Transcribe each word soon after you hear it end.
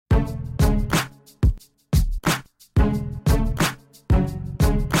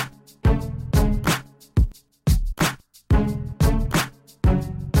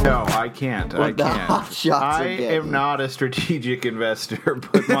No, I can't. I can't. I am not a strategic investor,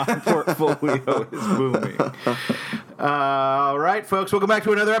 but my portfolio is booming. All right, folks, welcome back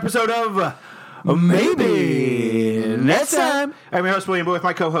to another episode of Maybe Next Time. I'm your host, William Boy, with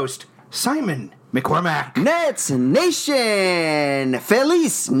my co-host, Simon McCormack. Nets Nation,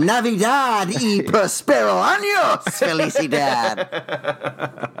 Feliz Navidad y Prospero Años, Felicidad.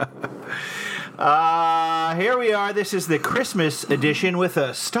 Here we are. This is the Christmas edition with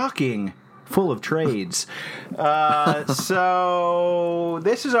a stocking full of trades. So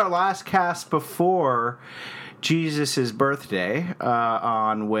this is our last cast before Jesus' birthday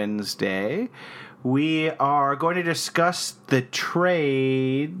on Wednesday. We are going to discuss the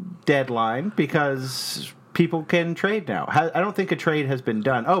trade deadline because people can trade now. I don't think a trade has been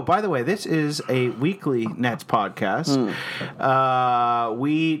done. Oh, by the way, this is a weekly Nets podcast.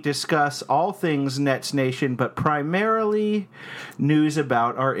 We discuss all things Nets Nation, but primarily news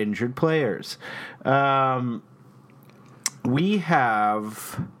about our injured players. We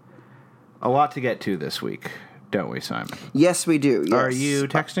have a lot to get to this week, don't we, Simon? Yes, we do. Yes. Are you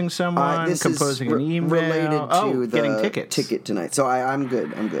texting someone, this composing is an email? Related to the getting tickets. Ticket tonight. So I'm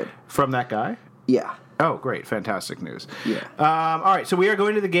good. I'm good. From that guy? Yeah. Oh, great. Fantastic news. Yeah. All right, so we are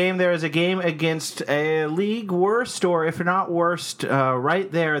going to the game. There is a game against a league worst, or if not worst,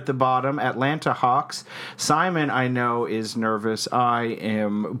 right there at the bottom, Atlanta Hawks. Simon, I know, is nervous. I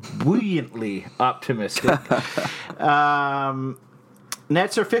am buoyantly optimistic. Nets are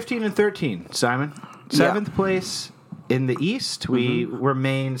 15-13, Simon. Seventh place in the East. We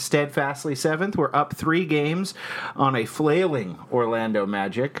remain steadfastly seventh. We're up 3 games on a flailing Orlando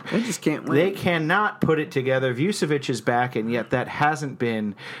Magic. They just can't win. They cannot put it together. Vucevic is back, and yet that hasn't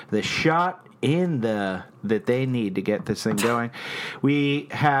been the shot in that they need to get this thing going. We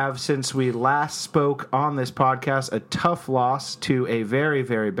have, since we last spoke on this podcast, a tough loss to a very,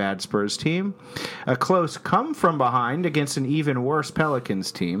 very bad Spurs team, a close come from behind against an even worse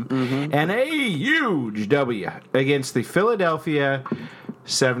Pelicans team, and a huge W against the Philadelphia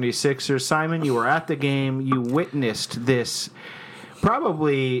 76ers. Simon, you were at the game. You witnessed this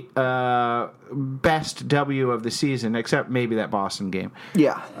probably best W of the season, except maybe that Boston game.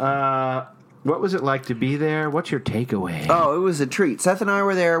 Yeah. What was it like to be there? What's your takeaway? Oh, it was a treat. Seth and I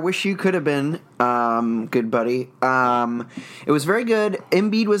were there. Wish you could have been, good buddy. It was very good.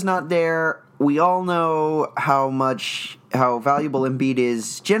 Embiid was not there. We all know how valuable Embiid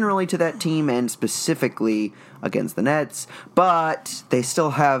is generally to that team and specifically against the Nets, but they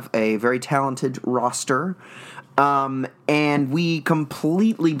still have a very talented roster. And we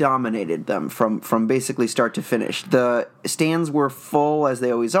completely dominated them from basically start to finish. The stands were full, as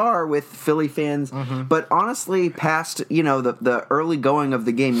they always are, with Philly fans. But honestly, past the early going of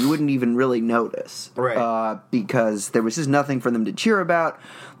the game, you wouldn't even really notice, right? Because there was just nothing for them to cheer about.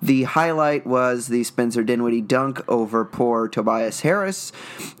 The highlight was the Spencer Dinwiddie dunk over poor Tobias Harris,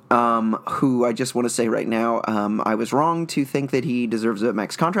 who I just want to say right now, I was wrong to think that he deserves a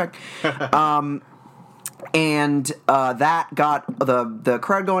max contract. And that got the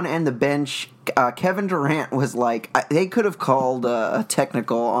crowd going and the bench. Kevin Durant was like, they could have called a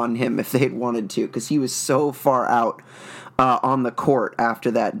technical on him if they'd wanted to, because he was so far out on the court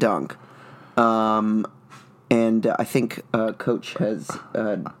after that dunk. And I think Coach has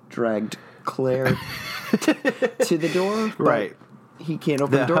dragged Claire to the door. Right. He can't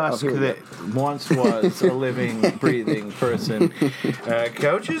open the door. Husk that once was a living, breathing person.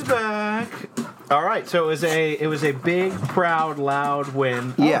 Coach is back. All right, so it was a big, proud, loud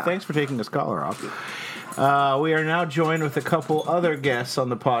win. Yeah. Oh, thanks for taking this collar off. We are now joined with a couple other guests on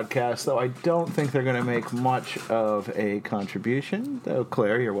the podcast, though I don't think they're going to make much of a contribution. Though,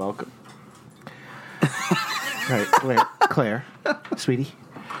 Claire, you're welcome. Right, Claire, sweetie.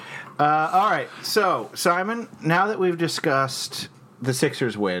 All right, so Simon, now that we've discussed the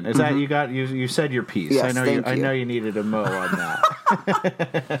Sixers win, is that you said your piece? Yes, I know you needed a mo on that.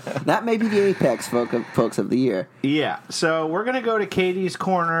 That may be the apex folks of the year. Yeah, so we're going to go to Katie's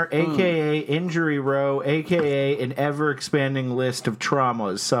Corner, a.k.a. Injury Row, a.k.a. an ever-expanding list of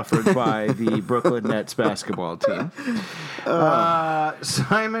traumas suffered by the Brooklyn Nets basketball team.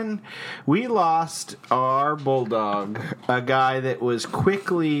 Simon, we lost our Bulldog, a guy that was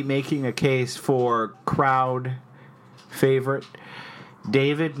quickly making a case for crowd favorite.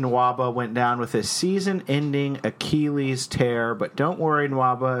 David Nwaba went down with a season-ending Achilles tear, but don't worry,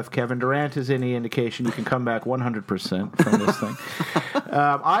 Nwaba, if Kevin Durant is any indication, you can come back 100% from this thing.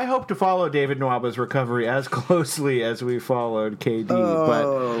 I hope to follow David Nwaba's recovery as closely as we followed KD.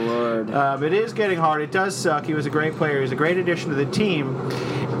 Lord. It is getting hard. It does suck. He was a great player. He was a great addition to the team.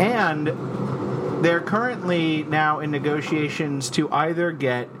 And they're currently now in negotiations to either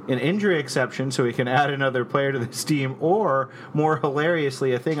get an injury exception so we can add another player to this team, or, more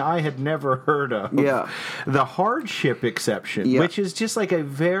hilariously, a thing I had never heard of, the hardship exception, which is just like a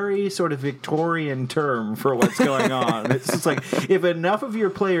very sort of Victorian term for what's going on. It's just like, if enough of your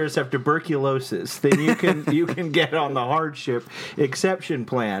players have tuberculosis, then you can get on the hardship exception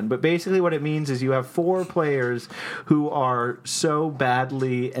plan. But basically what it means is you have 4 players who are so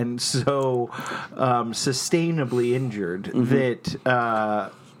badly and so sustainably injured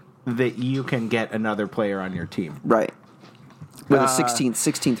that you can get another player on your team. Right. With a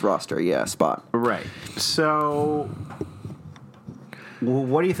 16th roster, spot. Right. So,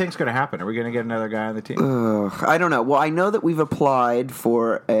 what do you think's going to happen? Are we going to get another guy on the team? I don't know. Well, I know that we've applied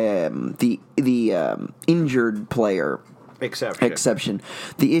for the injured player exception.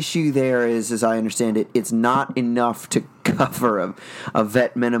 The issue there is, as I understand it, it's not enough to cover a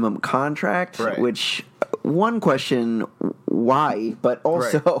vet minimum contract, which one question why, but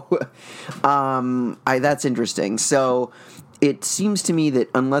also that's interesting. So it seems to me that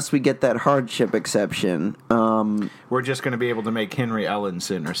unless we get that hardship exception, we're just going to be able to make Henry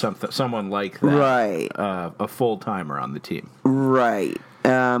Ellenson or someone like that, a full timer on the team, right?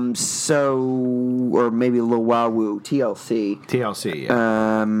 So, or maybe a little Wawu TLC,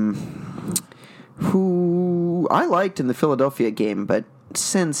 yeah. Who I liked in the Philadelphia game, but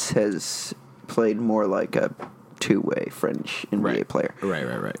since has played more like a two-way French NBA player.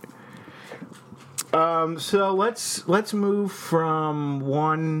 Right. So let's move from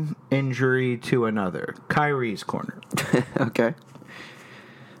one injury to another. Kyrie's corner. Okay.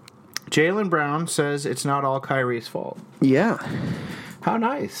 Jaylen Brown says it's not all Kyrie's fault. Yeah. How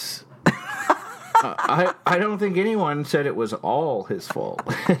nice. I don't think anyone said it was all his fault.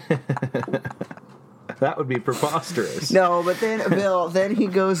 That would be preposterous. No, but then Bill, then he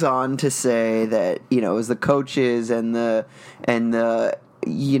goes on to say that it was the coaches and the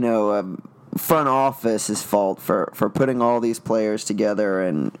front office's fault for putting all these players together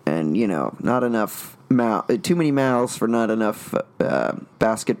and not enough too many mouths for not enough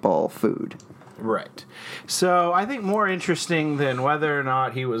basketball food. Right. So I think more interesting than whether or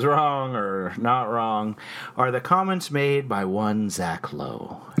not he was wrong or not wrong are the comments made by one Zach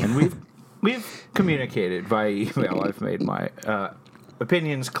Lowe, and we've communicated via email. I've made my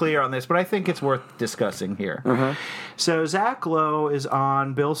opinions clear on this, but I think it's worth discussing here. So Zach Lowe is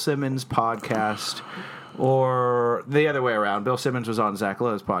on Bill Simmons' podcast, or the other way around. Bill Simmons was on Zach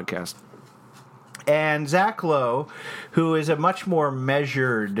Lowe's podcast. And Zach Lowe, who is a much more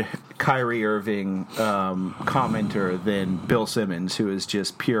measured Kyrie Irving commenter than Bill Simmons, who is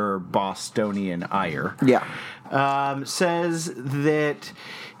just pure Bostonian ire, says that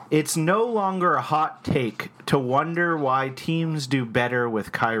it's no longer a hot take to wonder why teams do better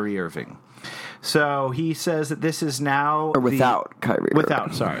with Kyrie Irving. So he says that this is now... without Kyrie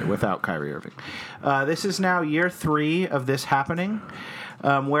Irving. Without Kyrie Irving. This is now year 3 of this happening,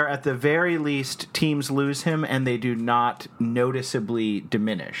 where at the very least teams lose him and they do not noticeably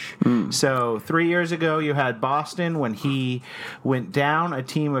diminish. So 3 years ago you had Boston when he went down. A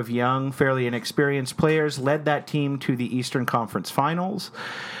team of young, fairly inexperienced players led that team to the Eastern Conference Finals.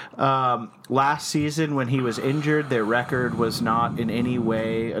 Last season when he was injured, their record was not in any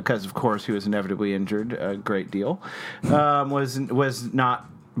way, because of course he was inevitably injured a great deal, was not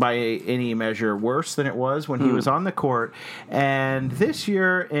by any measure worse than it was when he was on the court. And this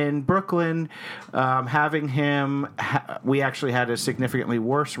year in Brooklyn, having him, we actually had a significantly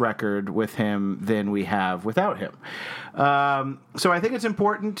worse record with him than we have without him. So I think it's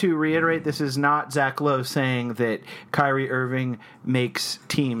important to reiterate this is not Zach Lowe saying that Kyrie Irving makes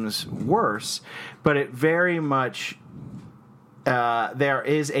teams worse, but it very much there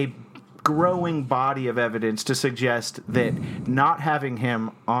is a growing body of evidence to suggest that not having him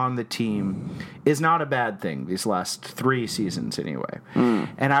on the team is not a bad thing these last 3 seasons anyway.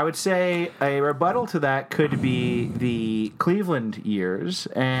 And I would say a rebuttal to that could be the Cleveland years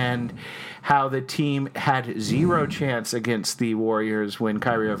and how the team had zero chance against the Warriors when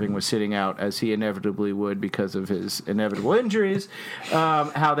Kyrie Irving was sitting out, as he inevitably would because of his inevitable injuries,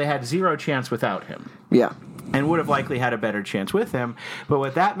 how they had zero chance without him. Yeah. And would have likely had a better chance with him. But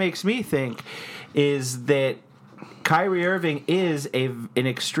what that makes me think is that Kyrie Irving is an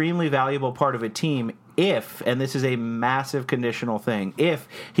extremely valuable part of a team if, and this is a massive conditional thing, if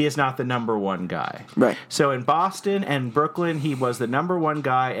he is not the number one guy. Right. So in Boston and Brooklyn, he was the number one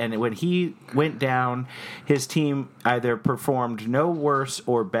guy, and when he went down, his team either performed no worse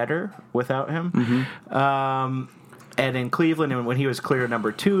or better without him. and in Cleveland, and when he was clear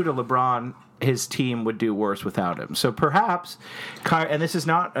number 2 to LeBron, his team would do worse without him. So perhaps, and this is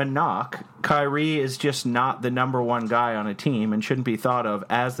not a knock, Kyrie is just not the number 1 guy on a team and shouldn't be thought of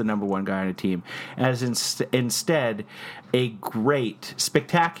as the number 1 guy on a team, as instead a great,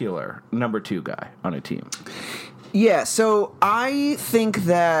 spectacular number 2 guy on a team. Yeah, so I think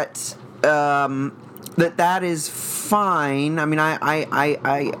that that is fine. I mean,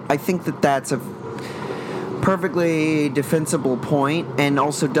 I think that that's a perfectly defensible point, and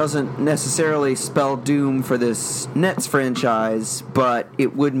also doesn't necessarily spell doom for this Nets franchise, but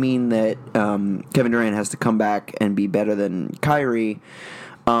it would mean that Kevin Durant has to come back and be better than Kyrie.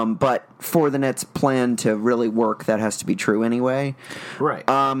 But for the Nets' plan to really work, that has to be true anyway. Right.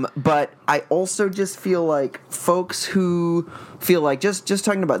 But I also just feel like folks who feel like, just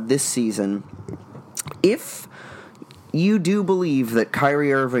talking about this season, if you do believe that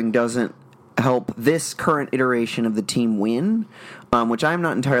Kyrie Irving doesn't help this current iteration of the team win, which I'm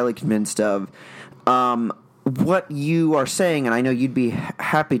not entirely convinced of, what you are saying, and I know you'd be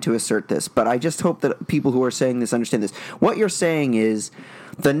happy to assert this, but I just hope that people who are saying this understand this. What you're saying is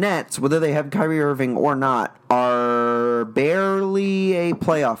the Nets, whether they have Kyrie Irving or not, are barely a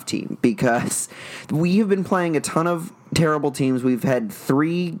playoff team, because we have been playing a ton of terrible teams. We've had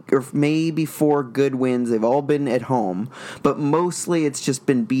 3 or maybe 4 good wins. They've all been at home, but mostly it's just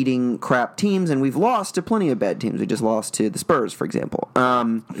been beating crap teams, and we've lost to plenty of bad teams. We just lost to the Spurs, for example.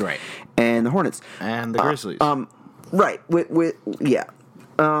 Right. And the Hornets. And the Grizzlies. Right. Yeah.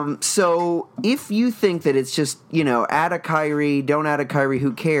 So if you think that it's just, add a Kyrie, don't add a Kyrie,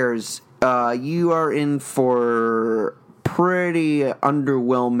 who cares? You are in for pretty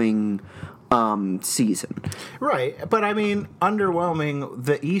underwhelming season. Right, but I mean, underwhelming.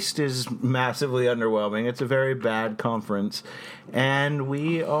 The East is massively underwhelming. It's a very bad conference, and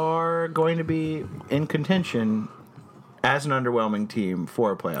we are going to be in contention as an underwhelming team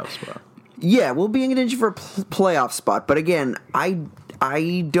for a playoff spot. Yeah, we'll be in contention for a playoff spot, but again, I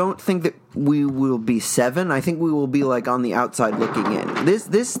don't think that we will be 7. I think we will be like on the outside looking in.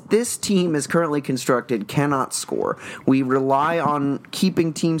 This team is currently constructed cannot score. We rely on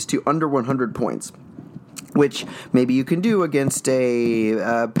keeping teams to under 100 points, which maybe you can do against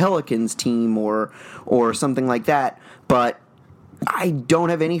a Pelicans team or something like that, but I don't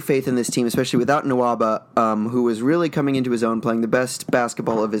have any faith in this team, especially without Nwaba, who is really coming into his own, playing the best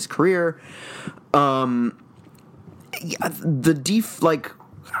basketball of his career.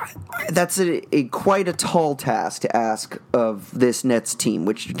 That's a quite a tall task to ask of this Nets team,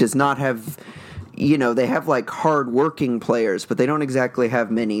 which does not have, they have like hard-working players, but they don't exactly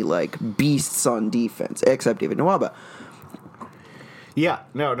have many like beasts on defense, except David Nwaba. Yeah,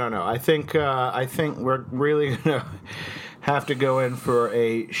 no. I think we're really gonna have to go in for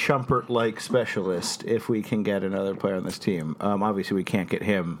a Shumpert-like specialist if we can get another player on this team. Obviously, we can't get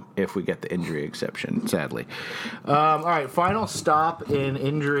him if we get the injury exception, sadly. All right, final stop in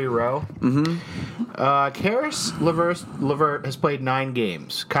injury row. Caris LeVert has played 9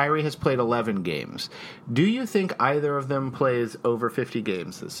 games. Kyrie has played 11 games. Do you think either of them plays over 50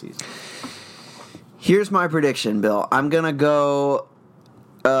 games this season? Here's my prediction, Bill. I'm gonna go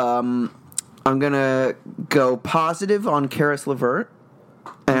positive on Caris LeVert,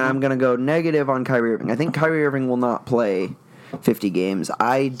 and I'm going to go negative on Kyrie Irving. I think Kyrie Irving will not play 50 games.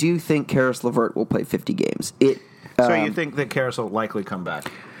 I do think Caris LeVert will play 50 games. So you think that Caris will likely come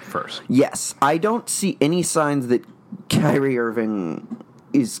back first? Yes. I don't see any signs that Kyrie Irving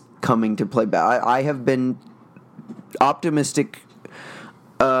is coming to play back. I have been optimistic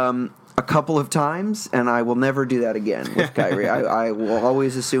a couple of times, and I will never do that again with Kyrie. I will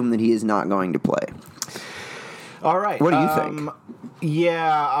always assume that he is not going to play. All right. What do you think?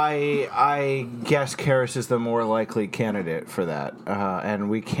 Yeah, I guess Caris is the more likely candidate for that, and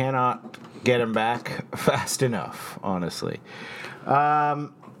we cannot get him back fast enough, honestly.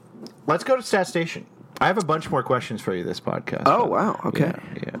 Let's go to StatStation. I have a bunch more questions for you this podcast. Oh, wow. Okay.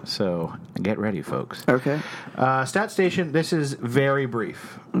 Yeah. So get ready, folks. Okay. StatStation, this is very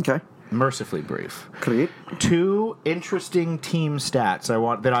brief. Okay. Mercifully brief. Great. 2 interesting team stats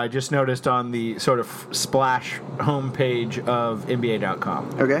that I just noticed on the sort of splash homepage of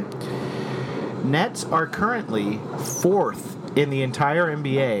NBA.com. Okay. Nets are currently 4th in the entire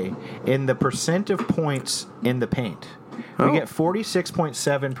NBA in the percent of points in the paint. We get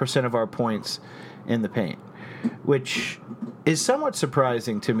 46.7% of our points in the paint, which is somewhat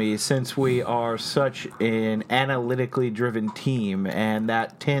surprising to me since we are such an analytically driven team, and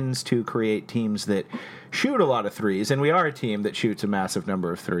that tends to create teams that shoot a lot of threes, and we are a team that shoots a massive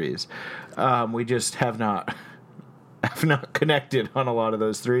number of threes. We just have not connected on a lot of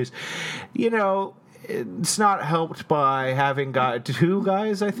those threes. it's not helped by having got two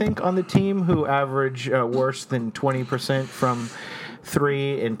guys, I think, on the team who average worse than 20% from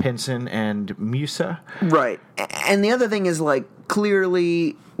three in Pinson and Musa. Right. And the other thing is, like,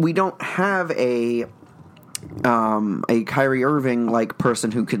 clearly we don't have a Kyrie Irving-like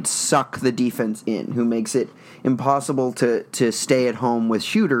person who could suck the defense in, who makes it impossible to stay at home with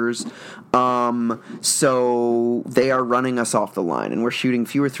shooters. So they are running us off the line, and we're shooting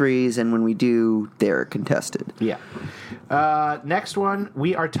fewer threes, and when we do, they're contested. Yeah. Next one,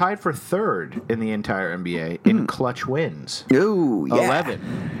 we are tied for third in the entire NBA in clutch wins. Ooh, yeah.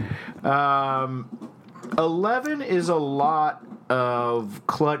 11. 11 is a lot of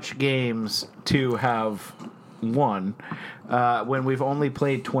clutch games to have won when we've only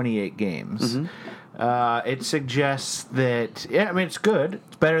played 28 games. It suggests that, it's good.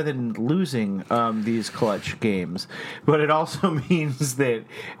 It's better than losing these clutch games. But it also means that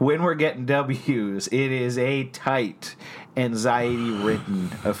when we're getting W's, it is a tight,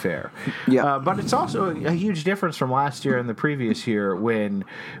 anxiety-ridden affair. Yeah. But it's also a huge difference from last year and the previous year when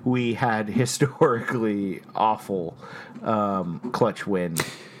we had historically awful clutch win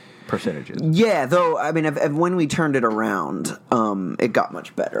percentages. Yeah, though, I mean, when we turned it around, it got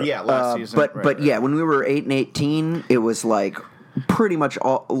much better. Yeah, last season. But yeah, when we were 8-18, it was like pretty much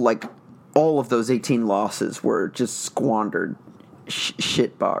all of those 18 losses were just squandered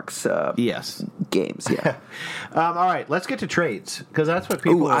shitbox yes games. Yeah. All right, let's get to trades because that's what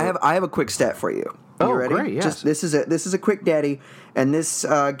people. Ooh, I have a quick stat for you. Oh, you ready? great! Yes. This is a quick daddy, and this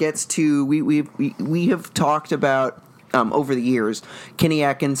gets to we have talked about over the years Kenny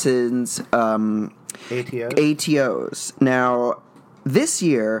Atkinson's ATOs. Now this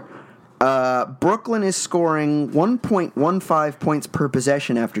year, Brooklyn is scoring 1.15 points per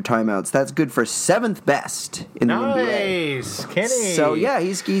possession after timeouts. That's good for 7th best in the NBA. Nice, Kenny. So yeah,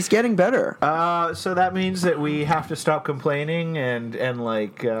 he's getting better. So that means that we have to stop complaining and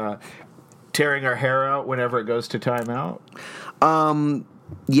tearing our hair out whenever it goes to timeout.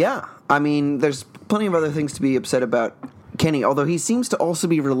 Yeah, I mean, there's plenty of other things to be upset about Kenny, although he seems to also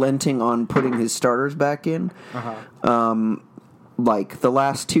be relenting on putting his starters back in. Like the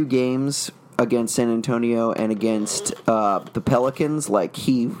last 2 games against San Antonio and against the Pelicans, like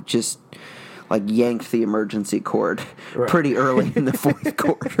he just yanked the emergency cord pretty early in the fourth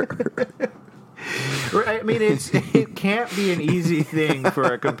quarter. I mean, it can't be an easy thing for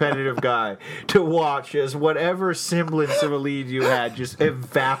a competitive guy to watch as whatever semblance of a lead you had just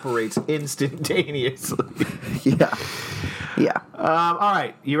evaporates instantaneously. Yeah. All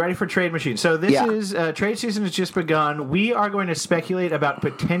right, you ready for Trade Machine? So this is trade season has just begun. We are going to speculate about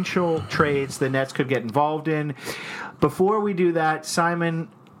potential trades the Nets could get involved in. Before we do that, Simon,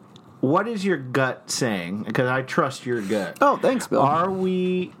 what is your gut saying? Because I trust your gut. Oh, thanks, Bill. Are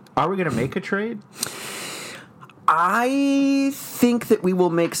we going to make a trade? I think that we will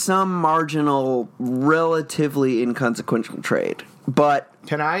make some marginal, relatively inconsequential trade. But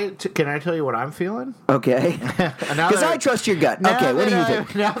can I tell you what I'm feeling? Okay, because I trust your gut. Okay, what do you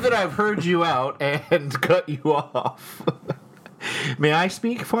think? Now that I've heard you out and cut you off, may I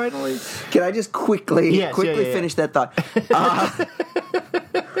speak finally? Can I just quickly finish that thought?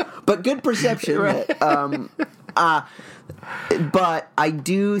 But good perception. Right. But I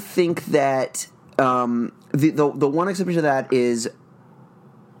do think that the one exception to that is,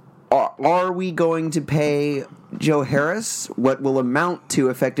 are we going to pay Joe Harris what will amount to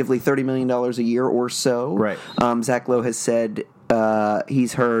effectively $30 million a year or so? Right. Zach Lowe has said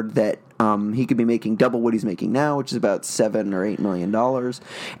he's heard that he could be making double what he's making now, which is about $7 or $8 million.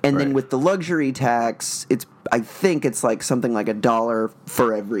 And then with the luxury tax, I think it's like something like $1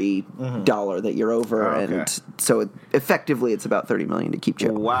 for every dollar that you're over, and so effectively it's about $30 million to keep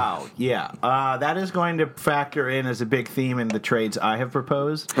Joe. Wow, yeah, that is going to factor in as a big theme in the trades I have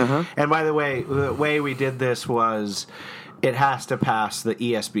proposed. And by the way we did this was it has to pass the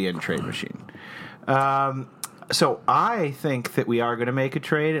ESPN trade machine. So I think that we are going to make a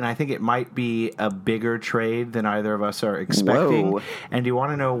trade, and I think it might be a bigger trade than either of us are expecting. Whoa. And do you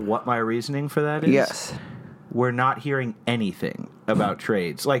want to know what my reasoning for that is? Yes. We're not hearing anything about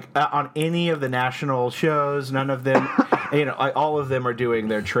trades. Like, on any of the national shows, none of them, all of them are doing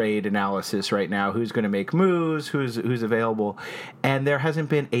their trade analysis right now. Who's going to make moves, who's available. And there hasn't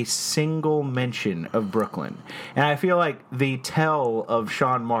been a single mention of Brooklyn. And I feel like the tell of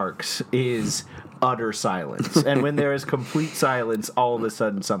Sean Marks is utter silence. And when there is complete silence, all of a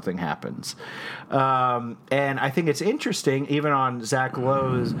sudden something happens. And I think it's interesting, even on Zach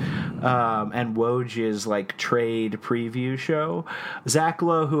Lowe's and Woj's like trade preview show. Zach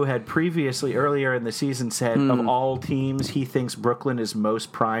Lowe, who had previously earlier in the season said of all teams he thinks Brooklyn is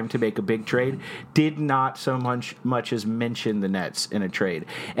most primed to make a big trade, did not so much as mention the Nets in a trade.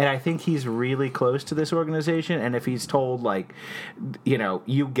 And I think he's really close to this organization. And if he's told, like, you know,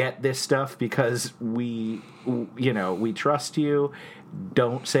 you get this stuff because we trust you,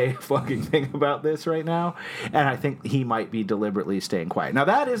 don't say a fucking thing about this right now. And I think he might be deliberately staying quiet. Now,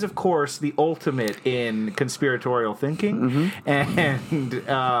 that is, of course, the ultimate in conspiratorial thinking. And,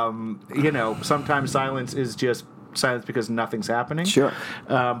 sometimes silence is just silence because nothing's happening. Sure.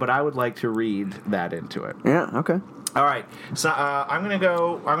 But I would like to read that into it. Yeah, okay. All right. So I'm going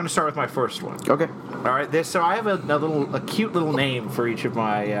to start with my first one. Okay. All right. So I have a cute little name for each of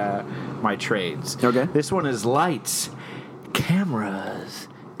my my trades. Okay. This one is lights, cameras,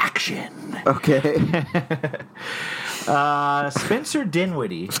 action. Okay. Spencer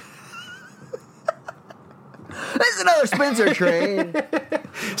Dinwiddie. There's another Spencer trade.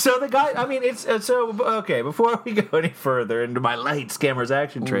 So the guy, I mean, it's okay. Before we go any further into my lights, cameras,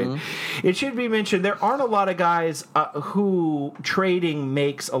 action trade, it should be mentioned there aren't a lot of guys who trading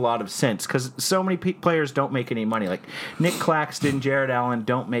makes a lot of sense because so many players don't make any money. Like Nick Claxton, Jared Allen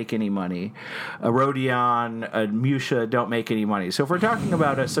don't make any money. Rodion, Musha don't make any money. So if we're talking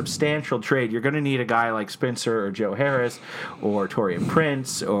about a substantial trade, you're going to need a guy like Spencer or Joe Harris or Taurean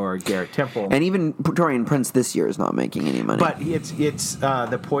Prince or Garrett Temple. And even Taurean Prince this year is not making any money. But it's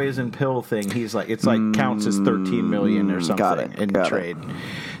the poison pill thing. He's like, it's like counts as $13 million or something in trade.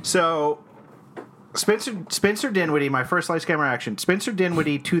 So Spencer Dinwiddie, my first lights, camera, action. Spencer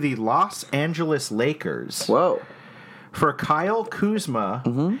Dinwiddie to the Los Angeles Lakers. Whoa. For Kyle Kuzma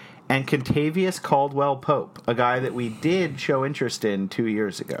and Kentavious Caldwell-Pope, a guy that we did show interest in 2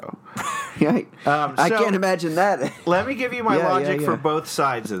 years ago. I can't imagine that. Let me give you my logic for both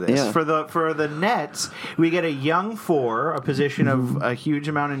sides of this. Yeah. For the Nets, we get a young four, a position of a huge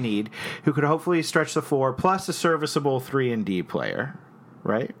amount of need, who could hopefully stretch the floor, plus a serviceable 3-and-D player,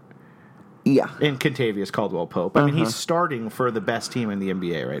 right? Yeah. In Kentavious Caldwell-Pope. I mean, he's starting for the best team in the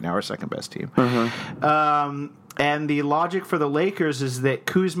NBA right now, or second best team. And the logic for the Lakers is that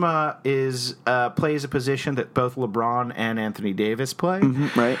Kuzma plays a position that both LeBron and Anthony Davis play.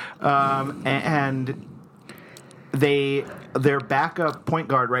 Right. And their backup point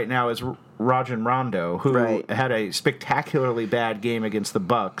guard right now is Rajon Rondo, who had a spectacularly bad game against the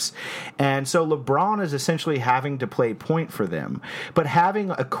Bucks. And so LeBron is essentially having to play point for them. But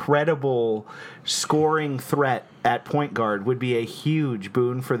having a credible scoring threat at point guard would be a huge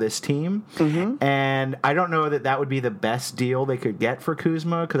boon for this team. And I don't know that would be the best deal they could get for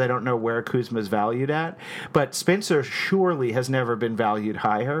Kuzma, because I don't know where Kuzma's valued at. But Spencer surely has never been valued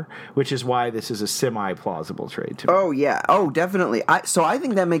higher, which is why this is a semi-plausible trade to me. Oh, yeah. Oh, definitely. So I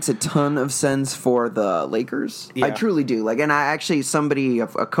think that makes a ton of sense for the Lakers. Yeah. I truly do. And I actually,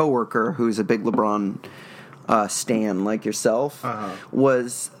 a coworker who's a big LeBron stan like yourself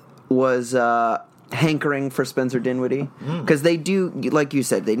was hankering for Spencer Dinwiddie, because they do, like you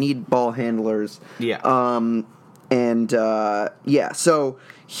said, they need ball handlers. Yeah. So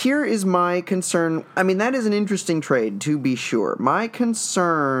here is my concern. I mean, that is an interesting trade, to be sure. My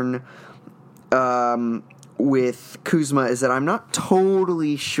concern with Kuzma is that I'm not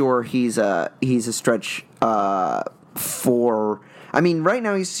totally sure he's a stretch for. I mean, right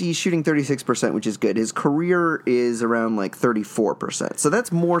now he's shooting 36%, which is good. His career is around 34%, so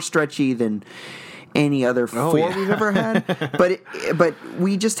that's more stretchy than any other we've ever had. But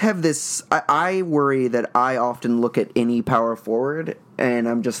we just have this. I worry that I often look at any power forward and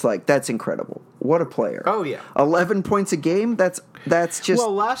I'm just like, that's incredible. What a player. Oh, yeah. 11 points a game? That's just...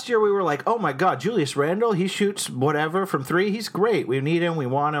 Well, last year we were like, oh, my God, Julius Randle, he shoots whatever from three. He's great. We need him. We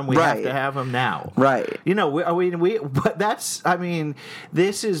want him. We have to have him now. Right. But that's,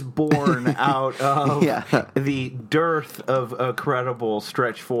 this is born out of the dearth of a credible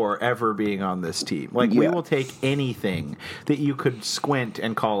stretch four ever being on this team. We will take anything that you could squint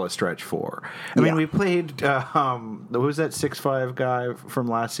and call a stretch four. I mean, we played, who was that 6'5" guy from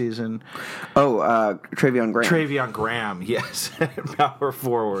last season? Travion Graham. Travion Graham, yes. Power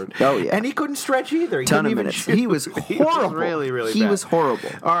forward. Oh, yeah. And he couldn't stretch either. He Ton couldn't of even minutes. shoot. He was horrible. He was really, really bad. He was horrible.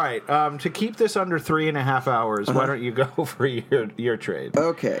 All right. To keep this under 3.5 hours, why don't you go for your trade?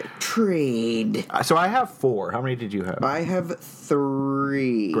 Okay. Trade. So I have 4. How many did you have? I have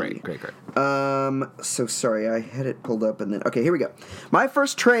 3. Great. So sorry, I had it pulled up and then... Okay, here we go. My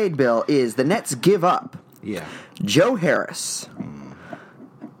first trade, Bill, is the Nets give up Yeah. Joe Harris,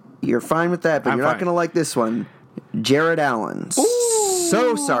 You're fine with that, but I'm you're not fine. going to like this one. Jared Allen.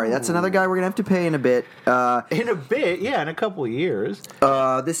 So sorry. That's another guy we're going to have to pay in a bit. In a bit, yeah, in a couple of years.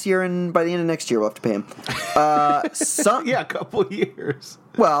 This year and by the end of next year, we'll have to pay him. Yeah, a couple of years.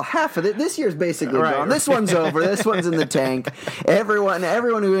 Well, half of it. This year's basically Right. gone. This one's over. This one's in the tank. Everyone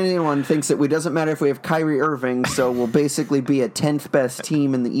who anyone thinks that we doesn't matter if we have Kyrie Irving, so we'll basically be a 10th best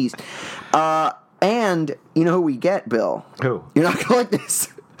team in the East. And you know who we get, Bill? Who? You're not gonna like this.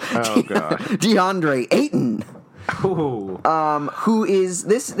 Oh, God. DeAndre Ayton. Ooh. Who is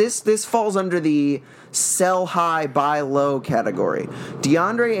this falls under the sell high, buy low category.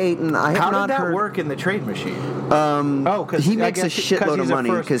 DeAndre Ayton, I have How not did that heard. work in the trade machine? Because he makes a shitload of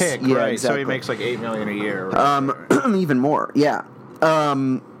money. Because Because pick, right? So exactly. he makes like $8 million a year. Right? Even more, yeah.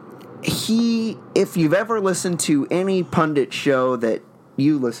 If you've ever listened to any pundit show that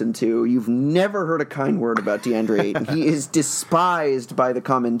you listen to, you've never heard a kind word about DeAndre Ayton. He is despised by the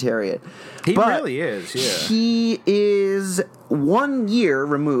commentariat. He But really is, yeah. He is 1 year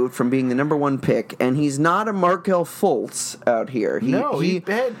removed from being the number one pick, and he's not a Markelle Fultz out here. He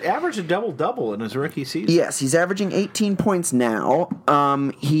had averaged a double-double in his rookie season. Yes, he's averaging 18 points now.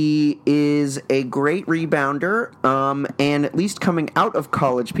 He is a great rebounder, and at least coming out of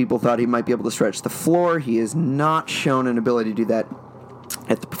college, people thought he might be able to stretch the floor. He has not shown an ability to do that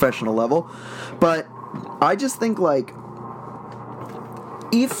at the professional level. But I just think, like,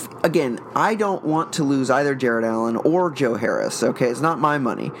 I don't want to lose either Jared Allen or Joe Harris, okay? It's not my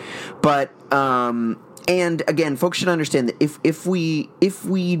money. But, and again, folks should understand that if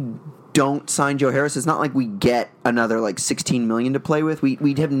we don't sign Joe Harris, it's not like we get another, like, $16 million to play with.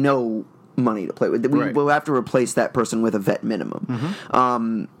 We'd have no money to play with. Right. We'll have to replace that person with a vet minimum.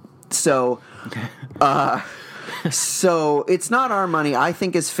 Mm-hmm. So it's not our money. I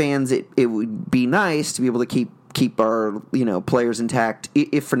think as fans, it would be nice to be able to keep our players intact,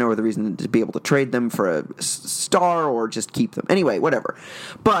 if for no other reason than to be able to trade them for a star or just keep them anyway, whatever.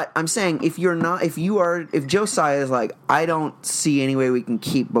 But I'm saying if Josiah is like, I don't see any way we can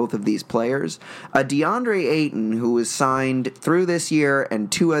keep both of these players, a DeAndre Ayton who was signed through this year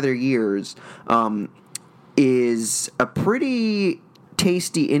and 2 other years is a pretty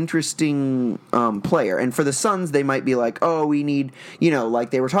tasty, interesting player. And for the Suns, they might be like, oh, we need, like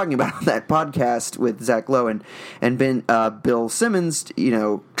they were talking about on that podcast with Zach Lowe and Bill Simmons,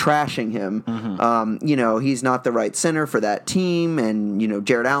 trashing him. Mm-hmm. He's not the right center for that team. And,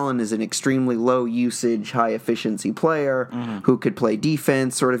 Jared Allen is an extremely low usage, high efficiency player who could play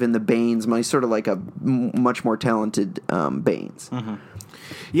defense sort of in the Baines, sort of like a much more talented Baines. Mm-hmm.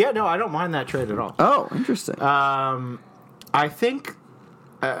 Yeah, no, I don't mind that trade at all. Oh, interesting. I think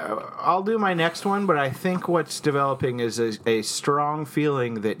I'll do my next one, but I think what's developing is a strong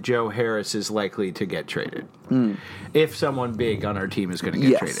feeling that Joe Harris is likely to get traded. If someone big on our team is going to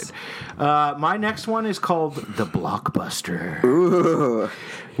get traded. My next one is called the Blockbuster. Ooh.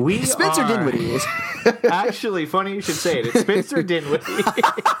 Spencer Dinwiddie. Actually, funny you should say it. It's Spencer Dinwiddie.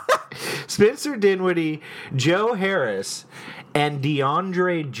 Spencer Dinwiddie, Joe Harris, and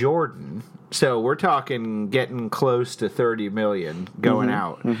DeAndre Jordan. So we're talking getting close to $30 million going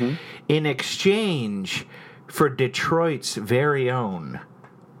out in exchange for Detroit's very own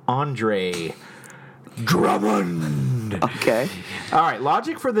Andre Drummond. Okay. All right,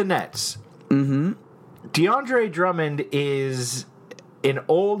 logic for the Nets. DeAndre Drummond is an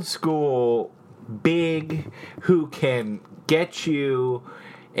old school big who can get you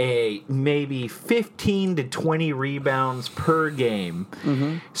a maybe 15 to 20 rebounds per game,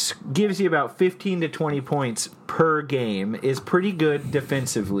 gives you about 15 to 20 points per game, is pretty good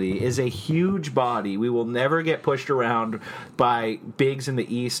defensively, is a huge body. We will never get pushed around by bigs in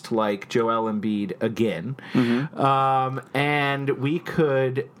the East like Joel Embiid again. And we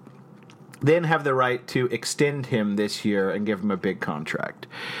could then have the right to extend him this year and give him a big contract.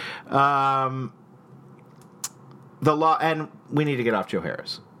 And we need to get off Joe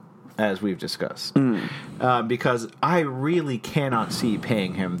Harris, as we've discussed, because I really cannot see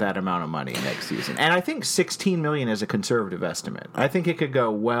paying him that amount of money next season. And I think $16 million is a conservative estimate. I think it could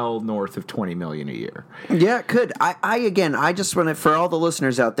go well north of $20 million a year. Yeah, it could. I just want to, for all the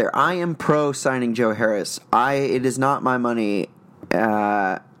listeners out there, I am pro signing Joe Harris. It is not my money,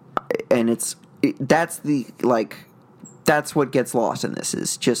 and that's what gets lost in this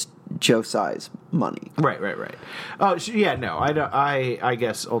is just Josiah's money. Right. Oh, yeah, no, I don't. I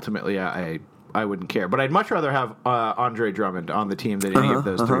guess ultimately, I wouldn't care, but I'd much rather have Andre Drummond on the team than any of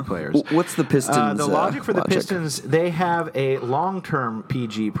those 3 players. What's the Pistons? The logic for the Pistons, they have a long-term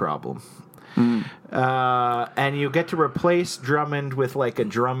PG problem. And you get to replace Drummond with like a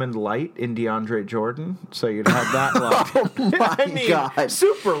Drummond light in DeAndre Jordan. So you'd have that light. Oh my God.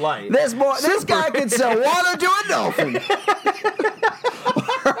 Super light. This guy could sell water to a dolphin.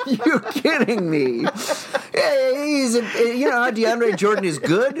 Are you kidding me? He's how DeAndre Jordan is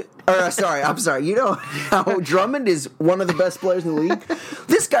good? I'm sorry. You know how Drummond is one of the best players in the league?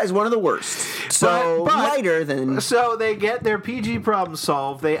 This guy's one of the worst. So lighter than... So they get their PG problem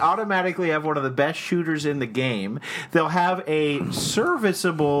solved. They automatically have one of the best shooters in the game. They'll have a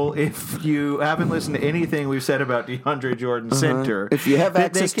serviceable, if you haven't listened to anything we've said about DeAndre Jordan Center. If you have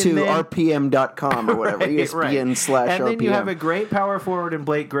access to rpm.com or whatever, ESPN/RPM. And then you have a great power forward in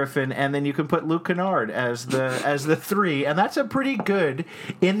Blake Griffin, and then you can put Luke Kennard as the 3, and that's a pretty good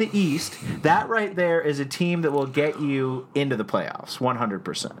in the East. That right there is a team that will get you into the playoffs,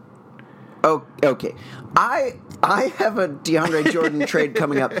 100%. Oh, okay. I have a DeAndre Jordan trade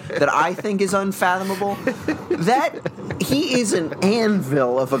coming up that I think is unfathomable. That he is an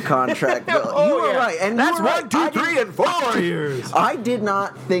anvil of a contract. You were right, and that's right. 1, 2, 3, and 4 years. I did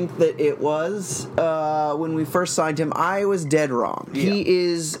not think that it was when we first signed him. I was dead wrong. Yeah. He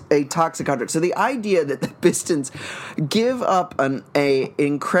is a toxic contract. So the idea that the Pistons give up an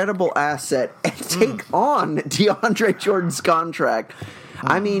incredible asset and take on DeAndre Jordan's contract.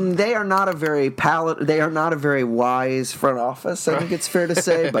 I mean, they are not a very wise front office, I think it's fair to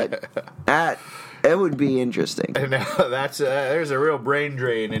say, but it would be interesting. No, there's a real brain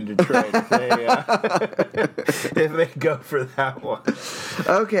drain in Detroit if they go for that one.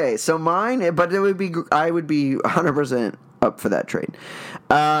 Okay, so mine, but I would be 100% up for that trade.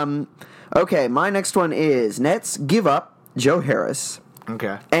 Okay, my next one is Nets give up Joe Harris.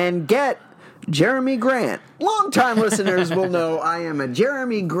 Okay. And get Jeremy Grant. Longtime listeners will know I am a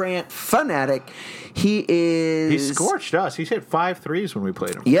Jeremy Grant fanatic. He scorched us. He's hit 5 threes when we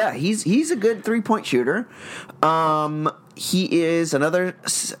played him. Yeah, he's a good 3-point shooter. He is another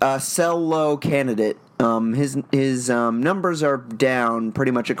sell low candidate. His numbers are down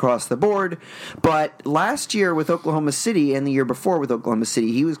pretty much across the board, but last year with Oklahoma City and the year before with Oklahoma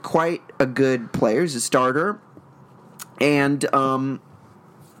City, he was quite a good player. He's a starter, and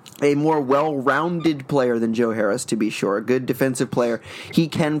a more well-rounded player than Joe Harris, to be sure. A good defensive player. He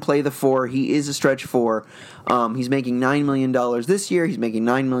can play the 4. He is a stretch 4. He's making $9 million this year. He's making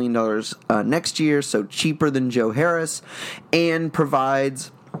 $9 million next year, so cheaper than Joe Harris, and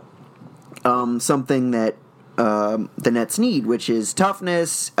provides something that the Nets need, which is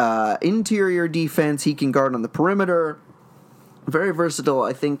toughness, interior defense. He can guard on the perimeter. Very versatile.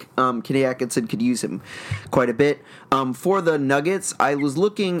 I think Kenny Atkinson could use him quite a bit. For the Nuggets, I was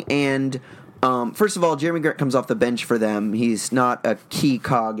looking, and first of all, Jeremy Grant comes off the bench for them. He's not a key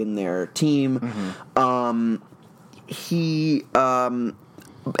cog in their team. Mm-hmm.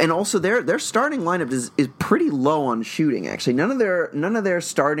 And also their starting lineup is pretty low on shooting. Actually, none of their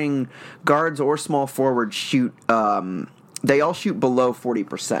starting guards or small forwards shoot. They all shoot below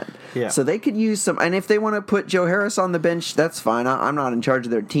 40%. Yeah. So they could use some. And if they want to put Joe Harris on the bench, that's fine. I'm not in charge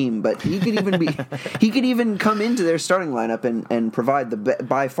of their team, but he could even he could even come into their starting lineup and provide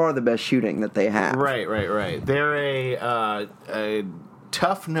by far the best shooting that they have. Right. They're a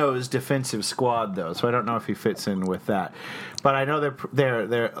tough-nosed defensive squad, though, so I don't know if he fits in with that. But I know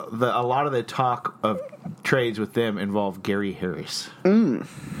they're a lot of the talk of trades with them involve Gary Harris.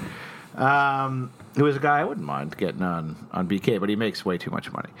 Who is a guy I wouldn't mind getting on BK, but he makes way too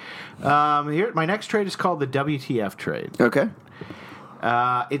much money. Here, my next trade is called the WTF trade. Okay.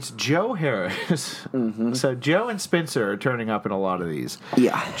 It's Joe Harris. Mm-hmm. So Joe and Spencer are turning up in a lot of these.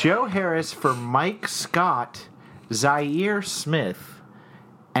 Yeah. Joe Harris for Mike Scott, Zaire Smith,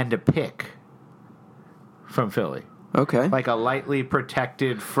 and a pick from Philly. Okay. Like a lightly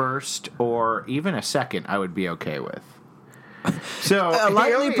protected first or even a second I would be okay with. So a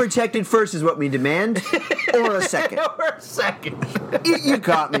lightly protected first is what we demand, or a second. Or a second. You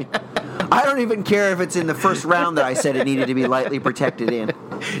caught me. I don't even care if it's in the first round that I said it needed to be lightly protected in.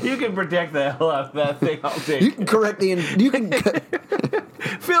 You can protect the hell out of that thing. I'll take You can you can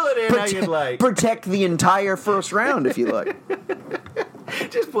fill it in how you'd like. Protect the entire first round if you like.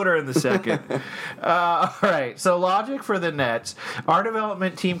 Just put her in the second. All right. So logic for the Nets. Our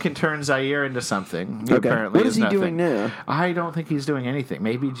development team can turn Zaire into something. Okay. Apparently what is he doing now? I don't think he's doing anything.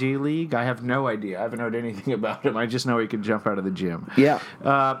 Maybe G League. I have no idea. I haven't heard anything about him. I just know he can jump out of the gym. Yeah.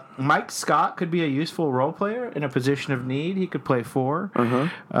 Mike Scott could be a useful role player in a position of need. He could play 4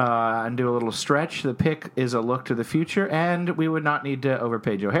 and do a little stretch. The pick is a look to the future, and we would not need to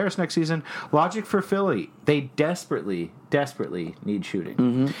overpay Joe Harris next season. Logic for Philly. They desperately need shooting.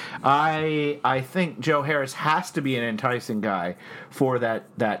 I think Joe Harris has to be an enticing guy for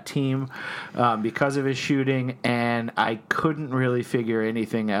that team because of his shooting, and I couldn't really figure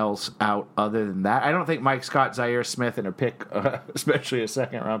anything else out other than that. I don't think Mike Scott, Zaire Smith, and a pick, especially a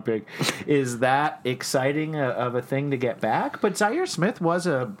second-round pick, is that exciting of a thing to get back. But Zaire Smith was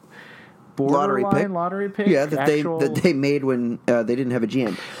a lottery pick. Yeah, that they made when they didn't have a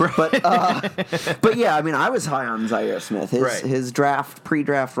GM. Right. But yeah, I mean, I was high on Zaire Smith. His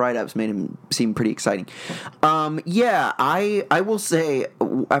pre-draft write-ups made him seem pretty exciting. Yeah, I will say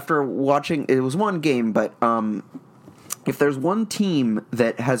after watching, it was one game, but if there's one team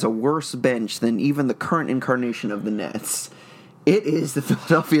that has a worse bench than even the current incarnation of the Nets, it is the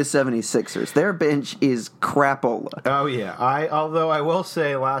Philadelphia 76ers. Their bench is crapola. Oh, yeah. Although I will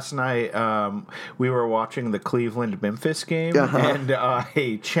say last night we were watching the Cleveland-Memphis game, and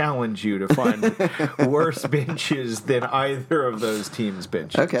I challenge you to find worse benches than either of those teams'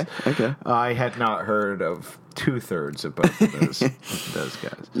 benches. Okay. I had not heard of two-thirds of both of those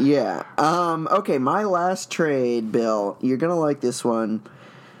guys. Yeah. Okay, my last trade, Bill. You're going to like this one.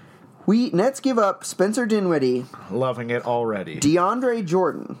 Nets give up Spencer Dinwiddie, loving it already, DeAndre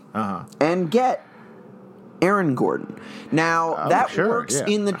Jordan, and get Aaron Gordon. Now that works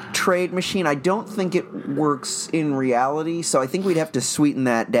in the trade machine. I don't think it works in reality. So I think we'd have to sweeten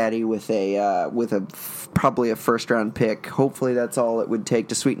that, Daddy, with probably a first round pick. Hopefully that's all it would take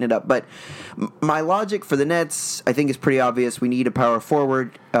to sweeten it up. But my logic for the Nets, I think, is pretty obvious. We need a power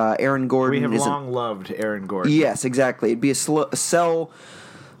forward. Aaron Gordon. We have long loved Aaron Gordon. Yes, exactly. It'd be a sell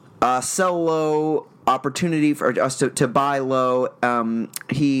low opportunity for us to buy low.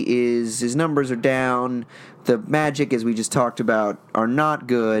 His numbers are down. The Magic, as we just talked about, are not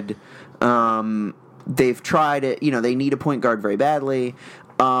good. They've tried it. They need a point guard very badly,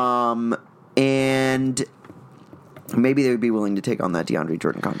 and maybe they would be willing to take on that DeAndre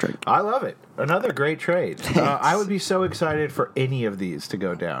Jordan contract. I love it. Another great trade. I would be so excited for any of these to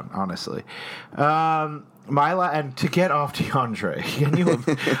go down, honestly. And to get off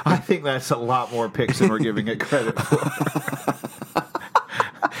DeAndre, I think that's a lot more picks than we're giving it credit for.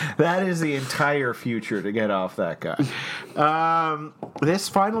 That is the entire future to get off that guy. This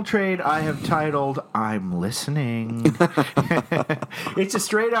final trade I have titled, I'm listening. It's a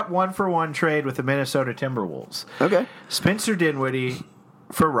straight-up one-for-one trade with the Minnesota Timberwolves. Okay. Spencer Dinwiddie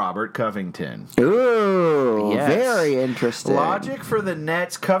for Robert Covington. Ooh, yes. Very interesting. Logic for the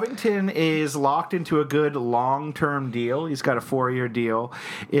Nets. Covington is locked into a good long-term deal. He's got a 4-year deal.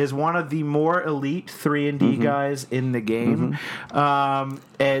 Is one of the more elite 3-and-D guys in the game.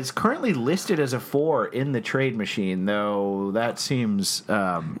 Is currently listed as a 4 in the trade machine, though that seems...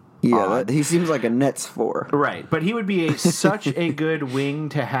 he seems like a Nets 4. Right, but he would be such a good wing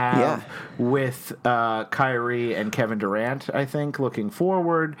to have with Kyrie and Kevin Durant, I think, looking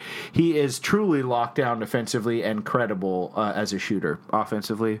forward. He is truly locked down defensively and credible as a shooter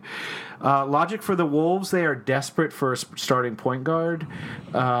offensively. Logic for the Wolves, they are desperate for a starting point guard.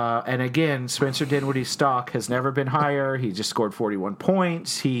 And again, Spencer Dinwiddie's stock has never been higher. He just scored 41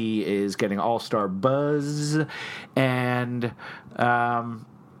 points. He is getting all-star buzz. And...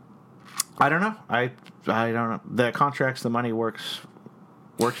 I don't know. I don't know. The contracts, the money works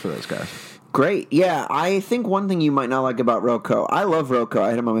for those guys. Great. Yeah, I think one thing you might not like about Rocco, I love Rocco. I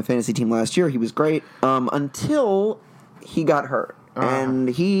had him on my fantasy team last year. He was great until he got hurt. And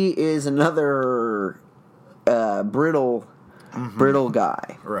he is another brittle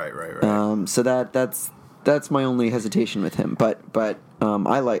guy. Right. So that's my only hesitation with him. But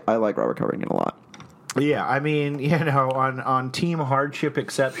I like Robert Covington a lot. Yeah, I mean, on team hardship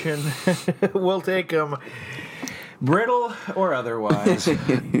exception, we'll take him brittle or otherwise.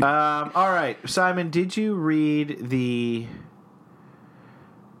 All right, Simon, did you read the...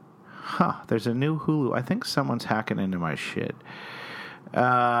 there's a new Hulu. I think someone's hacking into my shit.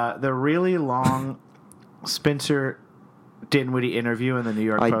 The really long Spencer Dinwiddie interview in the New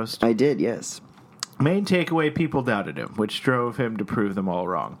York Post. I did, yes. Main takeaway, people doubted him, which drove him to prove them all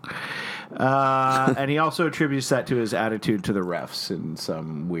wrong. And he also attributes that to his attitude to the refs in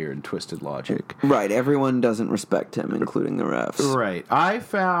some weird, twisted logic. Right. Everyone doesn't respect him, including the refs. Right. I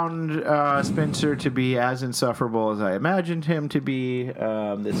found Spencer to be as insufferable as I imagined him to be.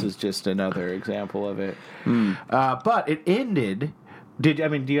 This is just another example of it. But it ended... Do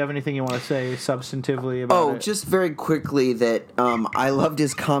you have anything you want to say substantively about it? Just very quickly that I loved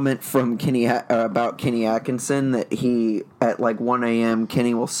his comment from Kenny about Kenny Atkinson that he at 1 a.m.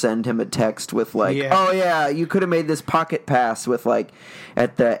 Kenny will send him a text with oh yeah, you could have made this pocket pass with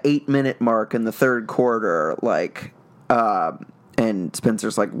at the 8-minute mark in the third quarter and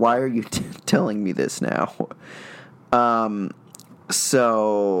Spencer's like, why are you telling me this now?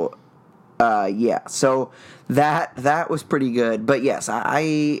 So, yeah. So that was pretty good. But yes,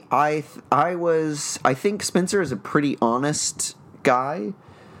 I think Spencer is a pretty honest guy.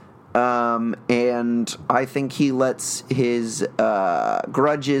 And I think he lets his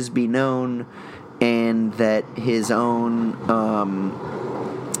grudges be known, and that his own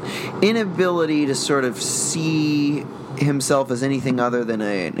inability to sort of see himself as anything other than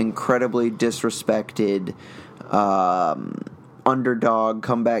an incredibly disrespected underdog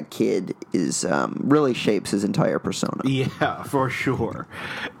comeback kid is really shapes his entire persona. Yeah, for sure.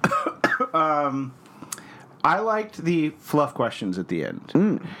 I liked the fluff questions at the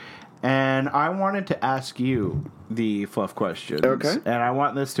end. And I wanted to ask you the fluff questions. Okay. And I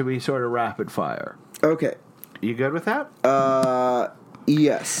want this to be sort of rapid fire. Okay. You good with that?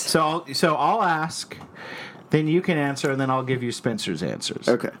 Yes. So I'll ask, then you can answer, and then I'll give you Spencer's answers.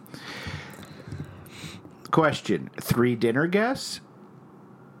 Okay. Question: 3 dinner guests?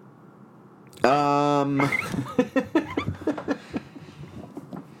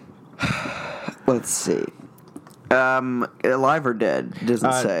 Let's see. Alive or dead?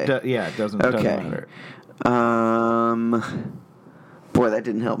 Doesn't say. Yeah, it doesn't matter. Boy, that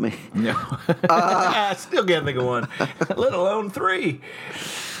didn't help me. No. Still can't think of one, let alone 3.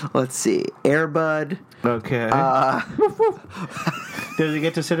 Let's see. Airbud. Okay. Does he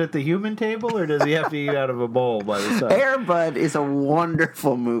get to sit at the human table, or does he have to eat out of a bowl by the side? Airbud is a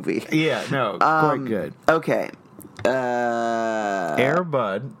wonderful movie. Yeah, no, quite good. Okay. Air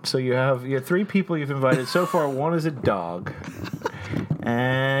Bud. So you have 3 people you've invited so far. One is a dog,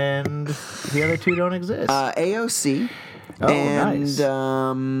 and the other 2 don't exist. AOC. Oh, and, nice.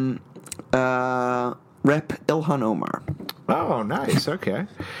 Rep Ilhan Omar. Oh, nice. Okay.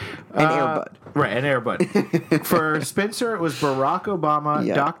 And Air Bud. Right, and Air Bud. For Spencer, it was Barack Obama,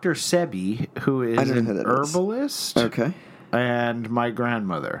 Yeah. Dr. Sebi, who is don't know an who that is. herbalist, Okay. and my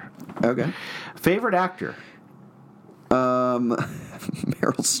grandmother. Okay. Favorite actor? Meryl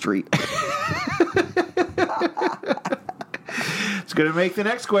Streep. It's going to make the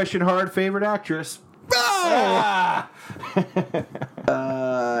next question hard. Favorite actress? Oh!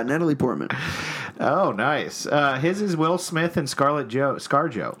 Natalie Portman. Oh, nice. His is Will Smith and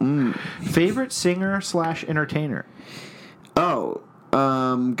ScarJo. Favorite singer/entertainer? Oh,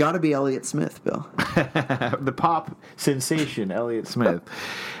 gotta be Elliott Smith, Bill. The pop sensation, Elliott Smith.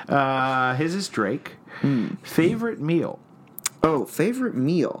 His is Drake. Favorite meal? Oh, favorite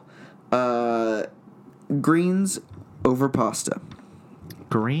meal. Greens over pasta.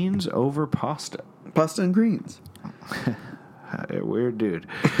 Greens over pasta. Pasta and greens. Weird dude.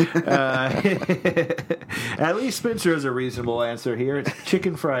 At least Spencer has a reasonable answer here. It's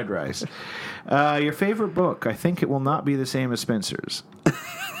chicken fried rice. Your favorite book? I think it will not be the same as Spencer's.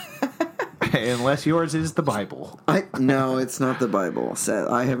 Unless yours is the Bible. No, it's not the Bible.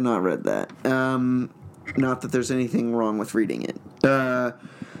 I have not read that. Not that there's anything wrong with reading it.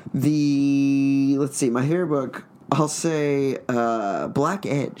 Let's see, my favorite book, I'll say Black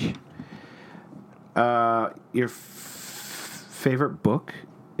Edge. Your favorite book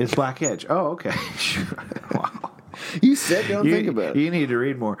is Black Edge. Oh, okay. Sure. Wow. You said don't think about it. You need to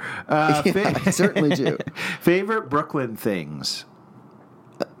read more. I certainly do. Favorite Brooklyn things?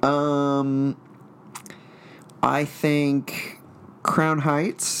 I think Crown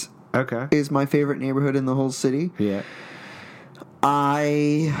Heights Okay. is my favorite neighborhood in the whole city. Yeah.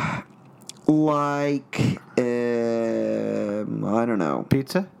 I like, I don't know.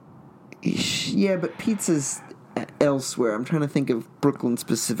 Pizza? Yeah, but pizza's elsewhere. I'm trying to think of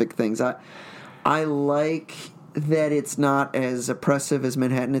Brooklyn-specific things. I like that it's not as oppressive as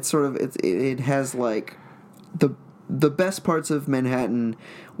Manhattan. It's sort of it has like the best parts of Manhattan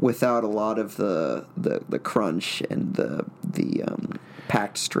without a lot of the crunch and the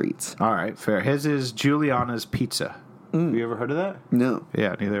packed streets. All right, fair. His is Juliana's Pizza. Have you ever heard of that? No.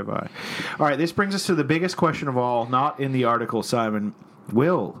 Yeah, neither have I. All right, this brings us to the biggest question of all, not in the article, Simon.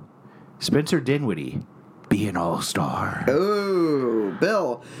 Will Spencer Dinwiddie be an all-star? Oh,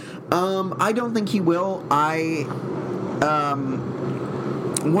 Bill. I don't think he will.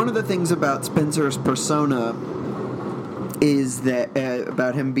 One of the things about Spencer's persona is that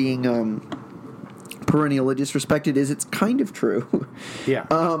about him being perennially disrespected is it's kind of true. Yeah.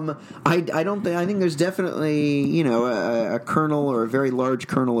 I think there's definitely a kernel or a very large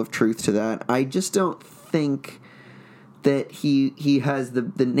kernel of truth to that. I just don't think that he has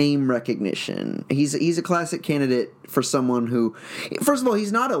the name recognition. He's a classic candidate for someone who, first of all,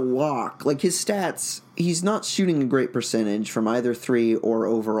 he's not a lock. Like his stats, he's not shooting a great percentage from either 3 or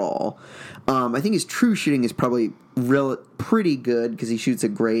overall. I think his true shooting is probably pretty good because he shoots a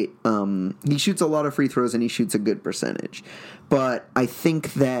great. He shoots a lot of free throws and he shoots a good percentage. But I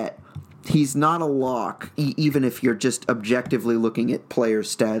think that he's not a lock, even if you're just objectively looking at player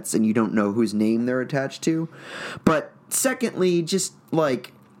stats and you don't know whose name they're attached to. But secondly, just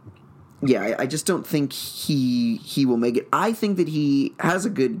like, yeah, I just don't think he will make it. I think that he has a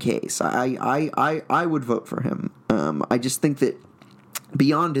good case. I would vote for him. I just think that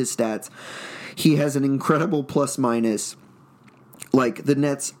beyond his stats, he has an incredible plus minus. Like, the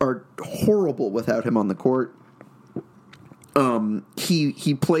Nets are horrible without him on the court.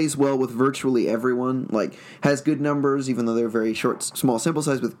 He plays well with virtually everyone, like, has good numbers, even though they're very small sample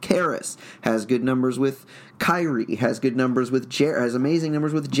size with Karras, has good numbers with Kyrie, has good numbers with Jarrett, has amazing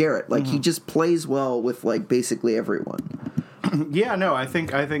numbers with Jarrett. Like, he just plays well with, like, basically everyone. Yeah, no, I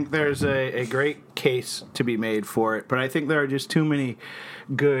think there's a great case to be made for it, but I think there are just too many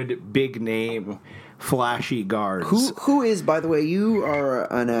good, big-name, flashy guards. Who is, by the way, you are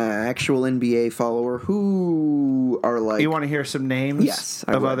an actual NBA follower, who are like... You want to hear some names yes,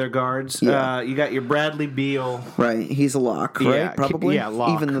 of other guards? Yeah. You got your Bradley Beal. Right, he's a lock, right? Yeah, probably? Yeah,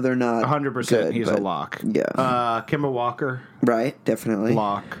 lock. Even though they're not 100%, good, he's a lock. Yeah. Kemba Walker. Right, definitely.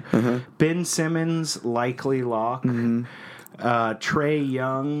 Lock. Ben Simmons, likely lock. Trae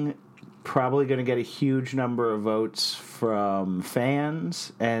Young, probably going to get a huge number of votes from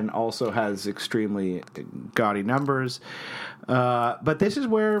fans and also has extremely gaudy numbers. But this is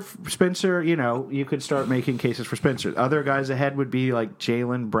where Spencer, you could start making cases for Spencer. Other guys ahead would be like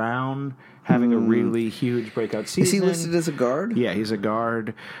Jaylen Brown having a really huge breakout season. Is he listed as a guard? Yeah, he's a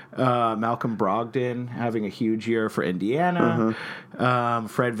guard. Malcolm Brogdon having a huge year for Indiana.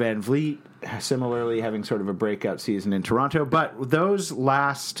 Fred VanVleet similarly having sort of a breakout season in Toronto. But those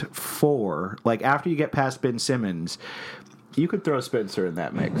last four, like after you get past Ben Simmons, you could throw Spencer in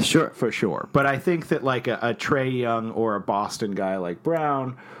that mix. Sure. For sure. But I think that like a Trae Young or a Boston guy like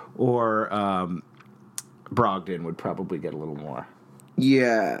Brown or Brogdon would probably get a little more.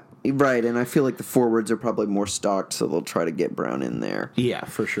 Yeah, right. And I feel like the forwards are probably more stocked, so they'll try to get Brown in there. Yeah,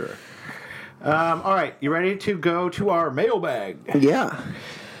 for sure. All right, you ready to go to our mailbag? Yeah.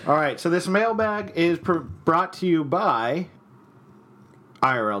 All right, so this mailbag is brought to you by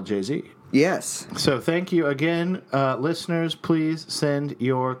IRLJZ. Yes. So thank you again, listeners. Please send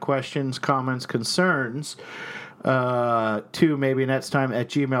your questions, comments, concerns to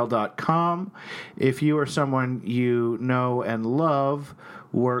maybynetstime@gmail.com. If you or someone you know and love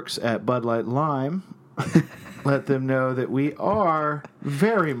works at Bud Light Lime, let them know that we are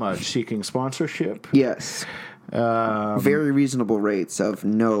very much seeking sponsorship. Yes. Very reasonable rates of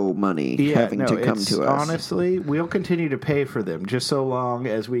no money having to come to us. Honestly, we'll continue to pay for them just so long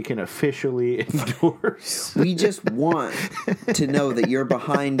as we can officially endorse. We just want to know that you're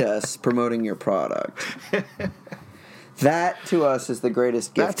behind us promoting your product. That, to us, is the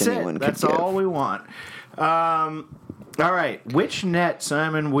greatest gift anyone could give. That's all we want. All right. Which net,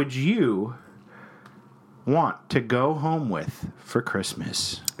 Simon, would you want to go home with for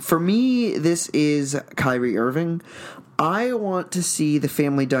Christmas? For me, this is Kyrie Irving. I want to see the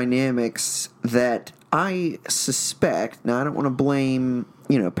family dynamics that I suspect. Now, I don't want to blame.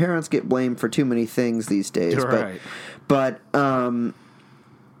 Parents get blamed for too many things these days. Right. But I'm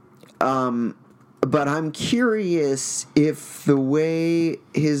curious if the way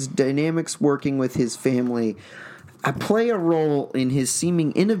his dynamics working with his family play a role in his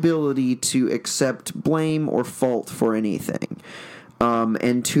seeming inability to accept blame or fault for anything.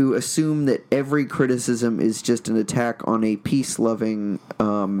 And to assume that every criticism is just an attack on a peace-loving,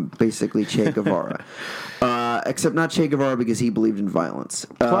 basically, Che Guevara. Except not Che Guevara because he believed in violence.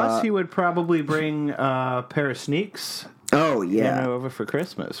 Plus, he would probably bring a pair of sneaks. Oh, yeah. Over for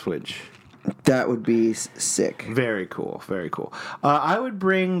Christmas, which... That would be sick. Very cool, very cool. I would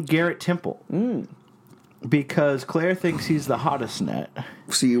bring Garrett Temple. Because Claire thinks he's the hottest net.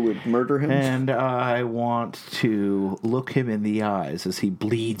 So you would murder him? And I want to look him in the eyes as he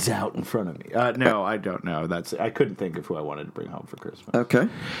bleeds out in front of me. No, I don't know. I couldn't think of who I wanted to bring home for Christmas. Okay.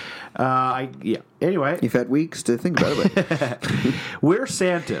 Anyway. You've had weeks to think about it. We're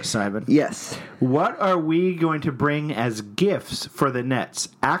Santa, Simon. Yes. What are we going to bring as gifts for the Nets?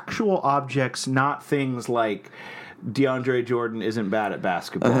 Actual objects, not things like... DeAndre Jordan isn't bad at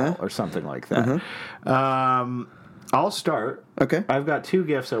basketball or something like that. I'll start. Okay. I've got two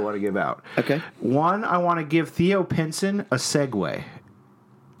gifts I want to give out. Okay. One, I want to give Theo Pinson a Segway.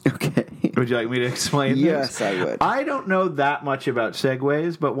 Okay. Would you like me to explain Yes, this? I would. I don't know that much about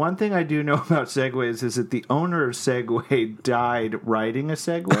Segways, but one thing I do know about Segways is that the owner of Segway died riding a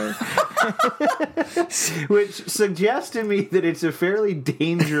Segway, which suggests to me that it's a fairly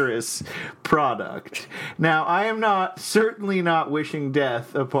dangerous product. Now, I am certainly not wishing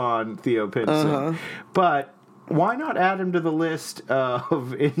death upon Theo Pinson, but why not add him to the list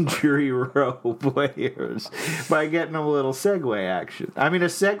of injury row players by getting him a little Segway action? I mean, a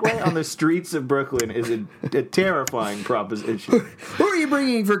Segway on the streets of Brooklyn is a terrifying proposition. Who are you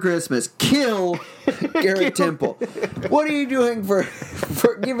bringing for Christmas? Kill Garrett Temple. What are you doing for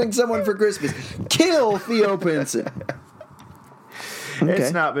giving someone for Christmas? Kill Theo Pinson. Okay.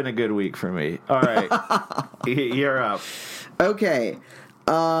 It's not been a good week for me. All right. You're up. Okay.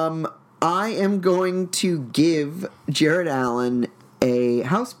 I am going to give Jared Allen a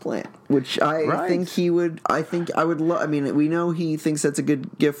houseplant, which I think he would. I think I would love. I mean, we know he thinks that's a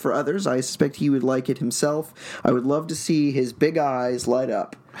good gift for others. I suspect he would like it himself. I would love to see his big eyes light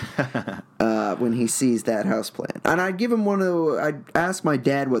up when he sees that houseplant. And I'd give him one of. I'd ask my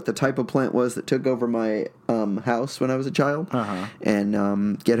dad what the type of plant was that took over my house when I was a child,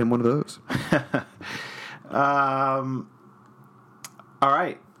 and get him one of those. All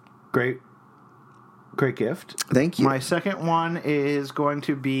right. Great gift. Thank you. My second one is going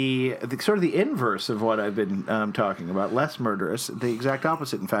to be sort of the inverse of what I've been talking about, less murderous, the exact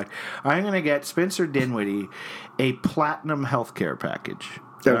opposite, in fact. I'm going to get Spencer Dinwiddie a platinum healthcare package.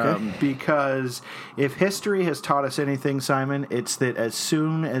 Okay. Because if history has taught us anything, Simon, it's that as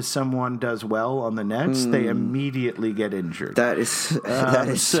soon as someone does well on the Nets, they immediately get injured. That is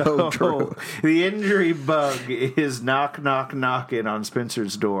so true. The injury bug is knocking on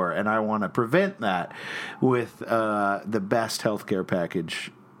Spencer's door, and I want to prevent that with the best healthcare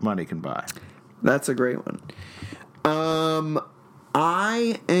package money can buy. That's a great one.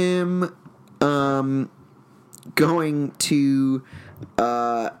 I am going to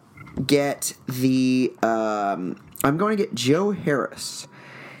get the I'm going to get Joe Harris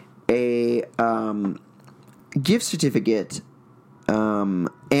a gift certificate and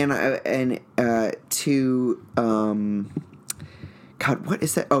to God, what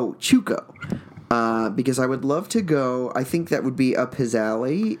is that? Oh, Chuco. Because I would love to go. I think that would be up his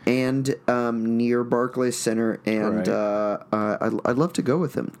alley and near Barclays Center, and I'd love to go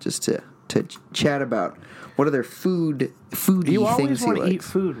with him just to chat about what other foodie things he likes. You always want to eat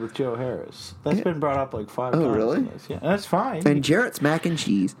food with Joe Harris. That's been brought up like 5 times. Oh, really? Yeah, that's fine. And Jarrett's mac and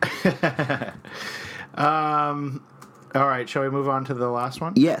cheese. All right, shall we move on to the last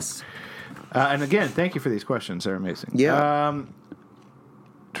one? Yes. And again, thank you for these questions. They're amazing. Yeah.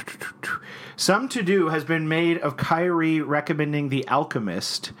 Some to-do has been made of Kyrie recommending The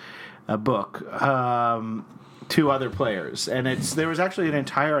Alchemist, a book, to other players. And there was actually an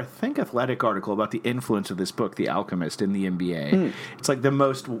entire, I think, Athletic article about the influence of this book, The Alchemist, in the NBA. It's like the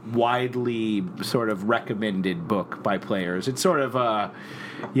most widely sort of recommended book by players. It's sort of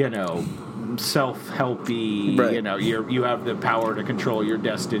self-helpy, right. You have the power to control your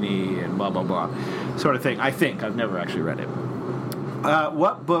destiny and blah, blah, blah sort of thing. I think. I've never actually read it.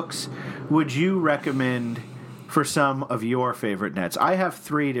 What books would you recommend for some of your favorite Nets? I have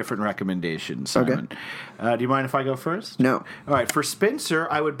 3 different recommendations, Simon. Okay. Do you mind if I go first? No. All right. For Spencer,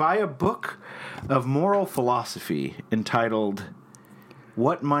 I would buy a book of moral philosophy entitled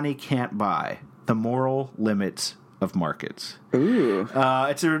What Money Can't Buy, The Moral Limits of Markets. Ooh.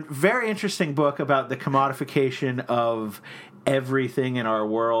 It's a very interesting book about the commodification of everything in our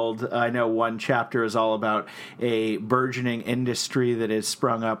world. I know one chapter is all about a burgeoning industry that has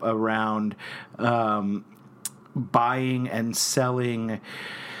sprung up around buying and selling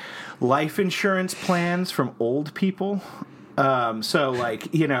life insurance plans from old people. So,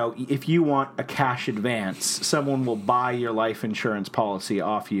 if you want a cash advance, someone will buy your life insurance policy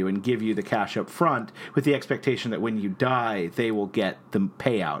off you and give you the cash up front with the expectation that when you die, they will get the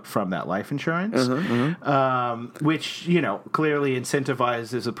payout from that life insurance, which, clearly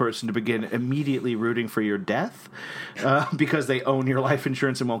incentivizes a person to begin immediately rooting for your death because they own your life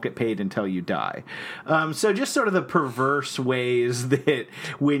insurance and won't get paid until you die. So just sort of the perverse ways that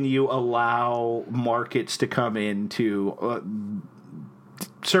when you allow markets to come into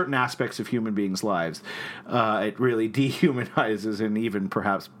certain aspects of human beings' lives, it really dehumanizes and even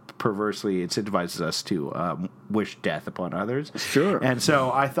perhaps perversely incentivizes us to wish death upon others. Sure. And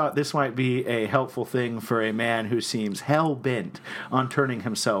so I thought this might be a helpful thing for a man who seems hell-bent on turning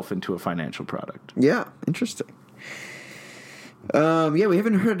himself into a financial product. Yeah, interesting. We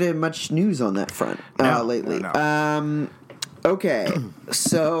haven't heard much news on that front lately. No. Okay,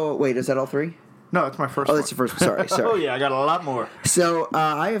 so wait, is that all 3? No, that's my first Oh, one. that's your first one. Sorry. Oh, yeah, I got a lot more. So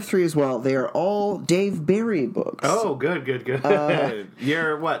I have 3 as well. They are all Dave Barry books. Oh, good.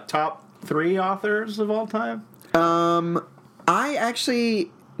 You're what, top 3 authors of all time? I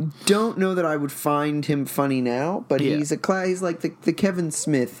actually don't know that I would find him funny now, but Yeah. he's like the Kevin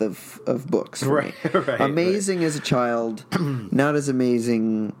Smith of books for me. Right. Amazing as a child, not as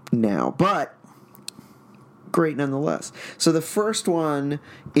amazing now, but great nonetheless. So the first one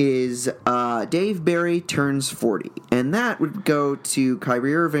is Dave Barry turns 40, and that would go to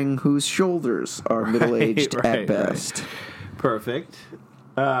Kyrie Irving, whose shoulders are middle-aged at best. Perfect.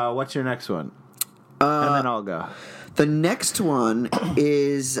 What's your next one? And then I'll go. The next one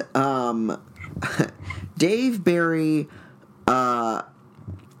is Dave Barry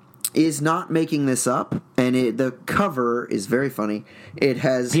is not making this up, and the cover is very funny. It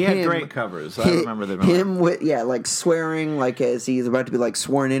has He had him, great covers. I remember them. Him with like swearing, like as he's about to be like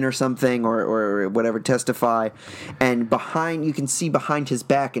sworn in or something, or whatever, testify. And behind, you can see behind his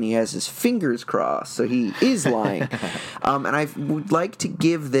back, and he has his fingers crossed, so he is lying. And I would like to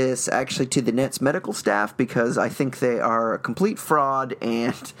give this actually to the Nets medical staff, because I think they are a complete fraud,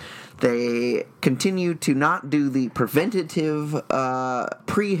 and they continue to not do the preventative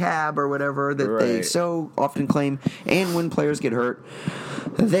prehab or whatever that they so often claim. And when players get hurt,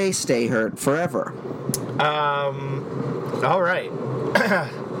 they stay hurt forever. All right.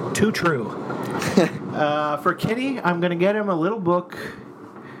 Too true. For Kitty, I'm going to get him a little book,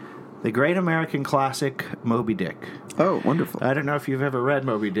 the great American classic, Moby Dick. Oh, wonderful. I don't know if you've ever read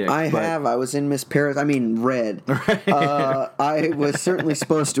Moby Dick. I have. I was in Miss Paris. I mean, read. I was certainly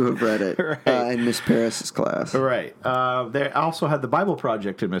supposed to have read it in Miss Paris's class. Right. They also had the Bible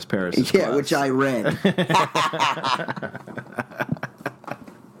Project in Miss Paris's class. Yeah, which I read.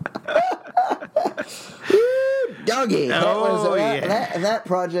 Doggy. That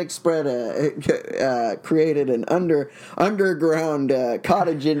project created an underground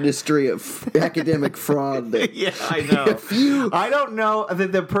cottage industry of academic fraud. Yeah, I know. I don't know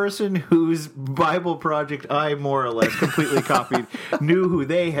that the person whose Bible project I more or less completely copied knew who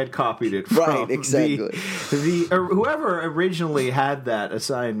they had copied it from. Right, exactly. Whoever originally had that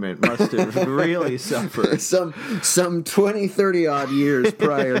assignment must have really suffered. Some 20, 30 odd years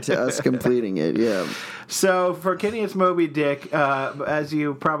prior to us completing it, yeah. So for Kenny, it's Moby Dick. As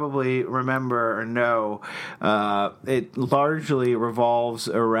you probably remember or know, it largely revolves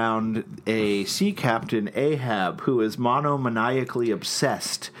around a sea captain, Ahab, who is monomaniacally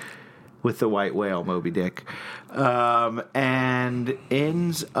obsessed with the white whale, Moby Dick, and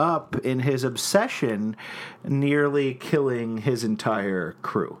ends up in his obsession nearly killing his entire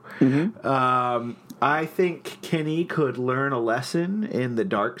crew. Mm-hmm. I think Kenny could learn a lesson in the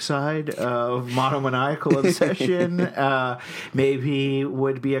dark side of monomaniacal obsession. Maybe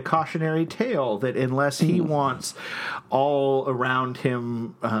would be a cautionary tale that unless he wants all around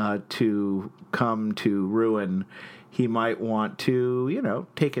him to come to ruin, he might want to,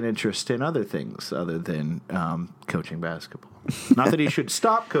 take an interest in other things other than coaching basketball. Not that he should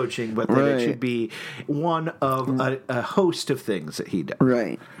stop coaching, but that it should be one of a host of things that he does.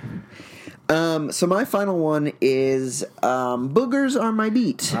 Right. So my final one is Boogers Are My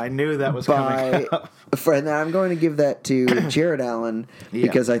Beat. I knew that was coming up. And I'm going to give that to Jared Allen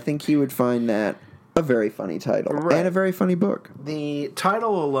because I think he would find that a very funny title and a very funny book. The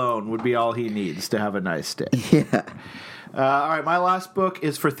title alone would be all he needs to have a nice day. Yeah. All right, my last book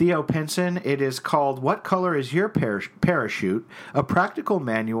is for Theo Pinson. It is called What Color is Your Parachute? A Practical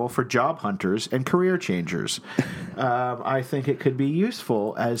Manual for Job Hunters and Career Changers. I think it could be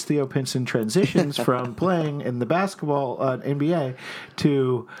useful as Theo Pinson transitions from playing in the basketball NBA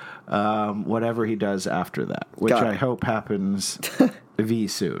to whatever he does after that, which I hope happens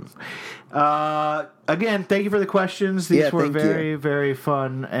soon. Again, thank you for the questions. These were very, very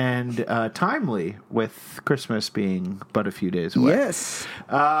fun and timely, with Christmas being but a few days away. Yes.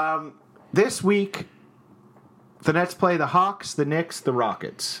 This week, the Nets play the Hawks, the Knicks, the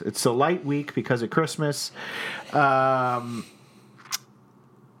Rockets. It's a light week because of Christmas. Those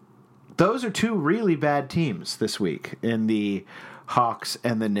are two really bad teams this week in the Hawks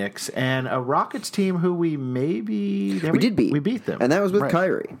and the Knicks, and a Rockets team who we did beat. We beat them. And that was with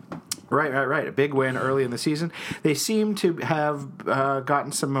Kyrie. Right. A big win early in the season. They seem to have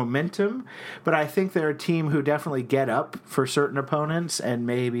gotten some momentum, but I think they're a team who definitely get up for certain opponents and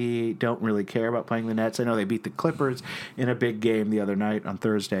maybe don't really care about playing the Nets. I know they beat the Clippers in a big game the other night on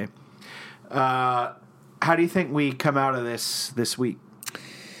Thursday. How do you think we come out of this week?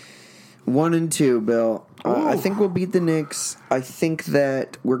 1-2, Bill. I think we'll beat the Knicks. I think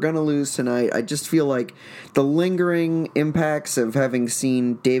that we're going to lose tonight. I just feel like the lingering impacts of having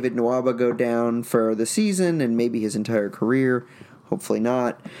seen David Nwaba go down for the season and maybe his entire career, hopefully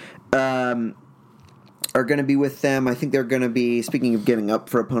not, are going to be with them. I think they're going to be, speaking of getting up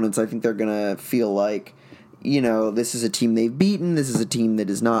for opponents, I think they're going to feel like, this is a team they've beaten. This is a team that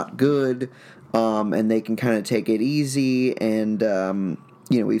is not good, and they can kind of take it easy. And,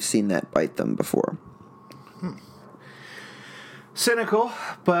 we've seen that bite them before. Cynical,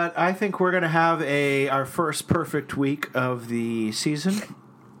 but I think we're going to have our first perfect week of the season.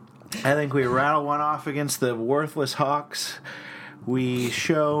 I think we rattle one off against the worthless Hawks. We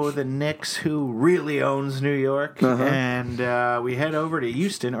show the Knicks who really owns New York, and we head over to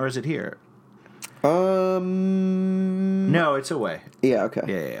Houston, or is it here? No, it's away. Yeah,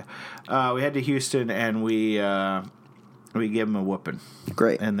 okay. Yeah. We head to Houston, and we give them a whooping.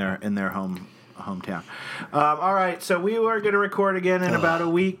 Great. In their hometown. All right, so we are going to record again in about a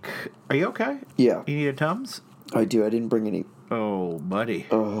week. Are you okay? Yeah. You need a Tums? I do. I didn't bring any. Oh, buddy.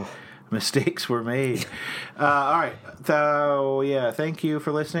 Oh. Mistakes were made. All right. So, thank you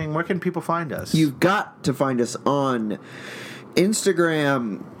for listening. Where can people find us? You've got to find us on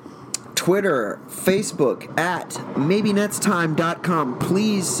Instagram, Twitter, Facebook, at maybynetstime.com.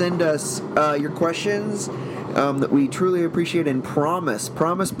 Please send us your questions that we truly appreciate and promise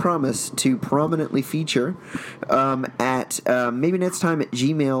to prominently feature at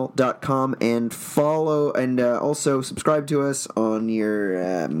maybynetstime@gmail.com, and follow and also subscribe to us on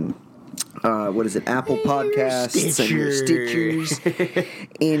your Apple Podcasts and your Stitchers,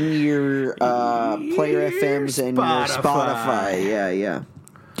 in your Player FMs and your Spotify. Yeah.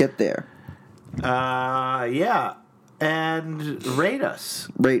 Get there. And rate us.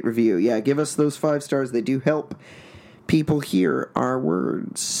 Rate, review. Yeah, give us those 5 stars. They do help people hear our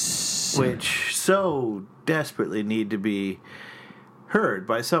words, which so desperately need to be heard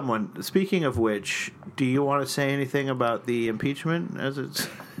by someone. Speaking of which, do you want to say anything about the impeachment as it's...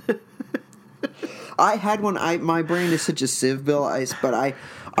 I had one. My brain is such a sieve, Bill. But I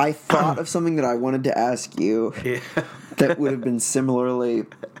thought of something that I wanted to ask you that would have been similarly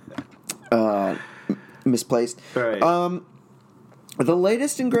misplaced. Right. The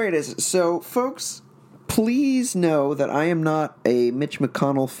latest and greatest. So, folks, please know that I am not a Mitch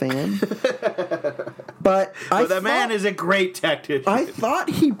McConnell fan. But the man is a great tactician. I thought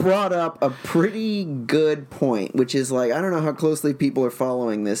he brought up a pretty good point, which is like, I don't know how closely people are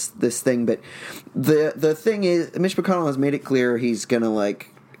following this thing, but the thing is, Mitch McConnell has made it clear he's going to,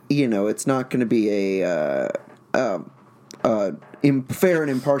 it's not going to be a fair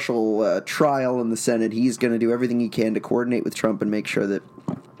and impartial trial in the Senate. He's going to do everything he can to coordinate with Trump and make sure that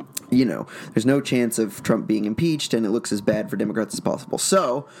there's no chance of Trump being impeached, and it looks as bad for Democrats as possible.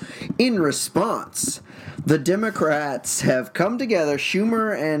 So, in response, the Democrats have come together.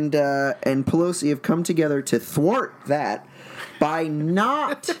 Schumer and Pelosi have come together to thwart that by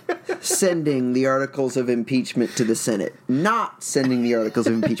not sending the articles of impeachment to the Senate. Not sending the articles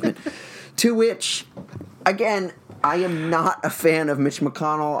of impeachment. To which, again, I am not a fan of Mitch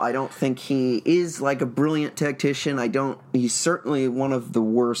McConnell. I don't think he is like a brilliant tactician. He's certainly one of the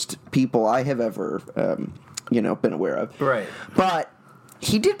worst people I have ever, been aware of. Right. But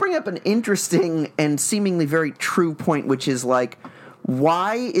he did bring up an interesting and seemingly very true point, which is like,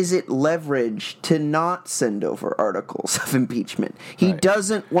 why is it leverage to not send over articles of impeachment? He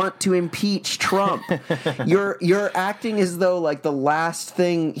doesn't want to impeach Trump. You're acting as though like the last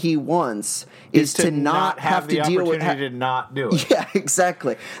thing he wants is to not have to deal with to not do it. Yeah,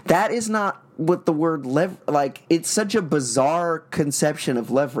 exactly. That is not what the word it's such a bizarre conception of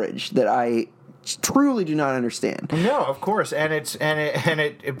leverage that I truly do not understand. No, of course, and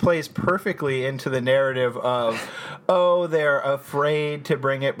it plays perfectly into the narrative of, they're afraid to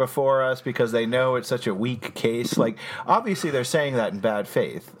bring it before us because they know it's such a weak case. Like, obviously, they're saying that in bad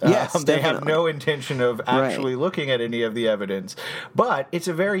faith. Yes, they have no intention of actually looking at any of the evidence, but it's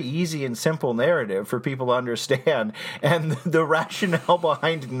a very easy and simple narrative for people to understand, and the rationale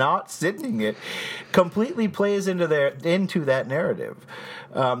behind not sending it completely plays into that narrative.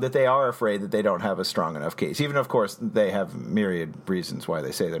 That they are afraid that they don't have a strong enough case. Even, of course, they have myriad reasons why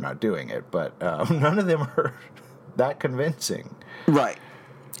they say they're not doing it, but none of them are that convincing. Right.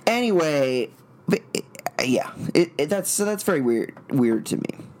 Anyway, that's very weird to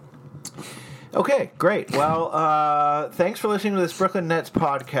me. Okay, great. Well, thanks for listening to this Brooklyn Nets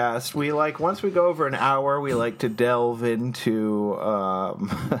podcast. once we go over an hour, we like to delve into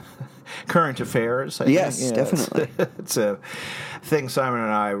current affairs. I Yes, think. definitely. It's a thing Simon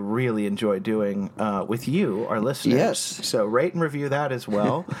and I really enjoy doing with you, our listeners. Yes. So rate and review that as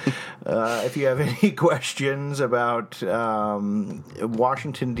well. If you have any questions about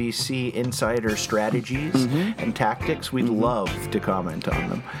Washington, D.C. insider strategies and tactics, we'd love to comment on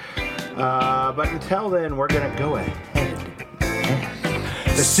them. But until then, we're going to go ahead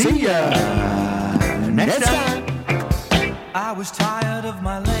and see ya next time. I was tired of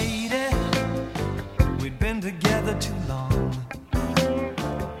my lady. We'd been together too long.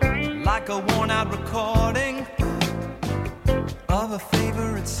 Like a worn-out recording of a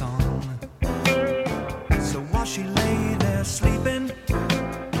favorite song. So while she lay there sleeping,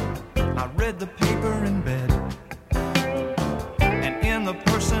 I read the paper in bed. And in the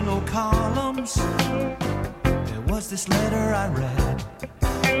personal columns, there was this letter I read.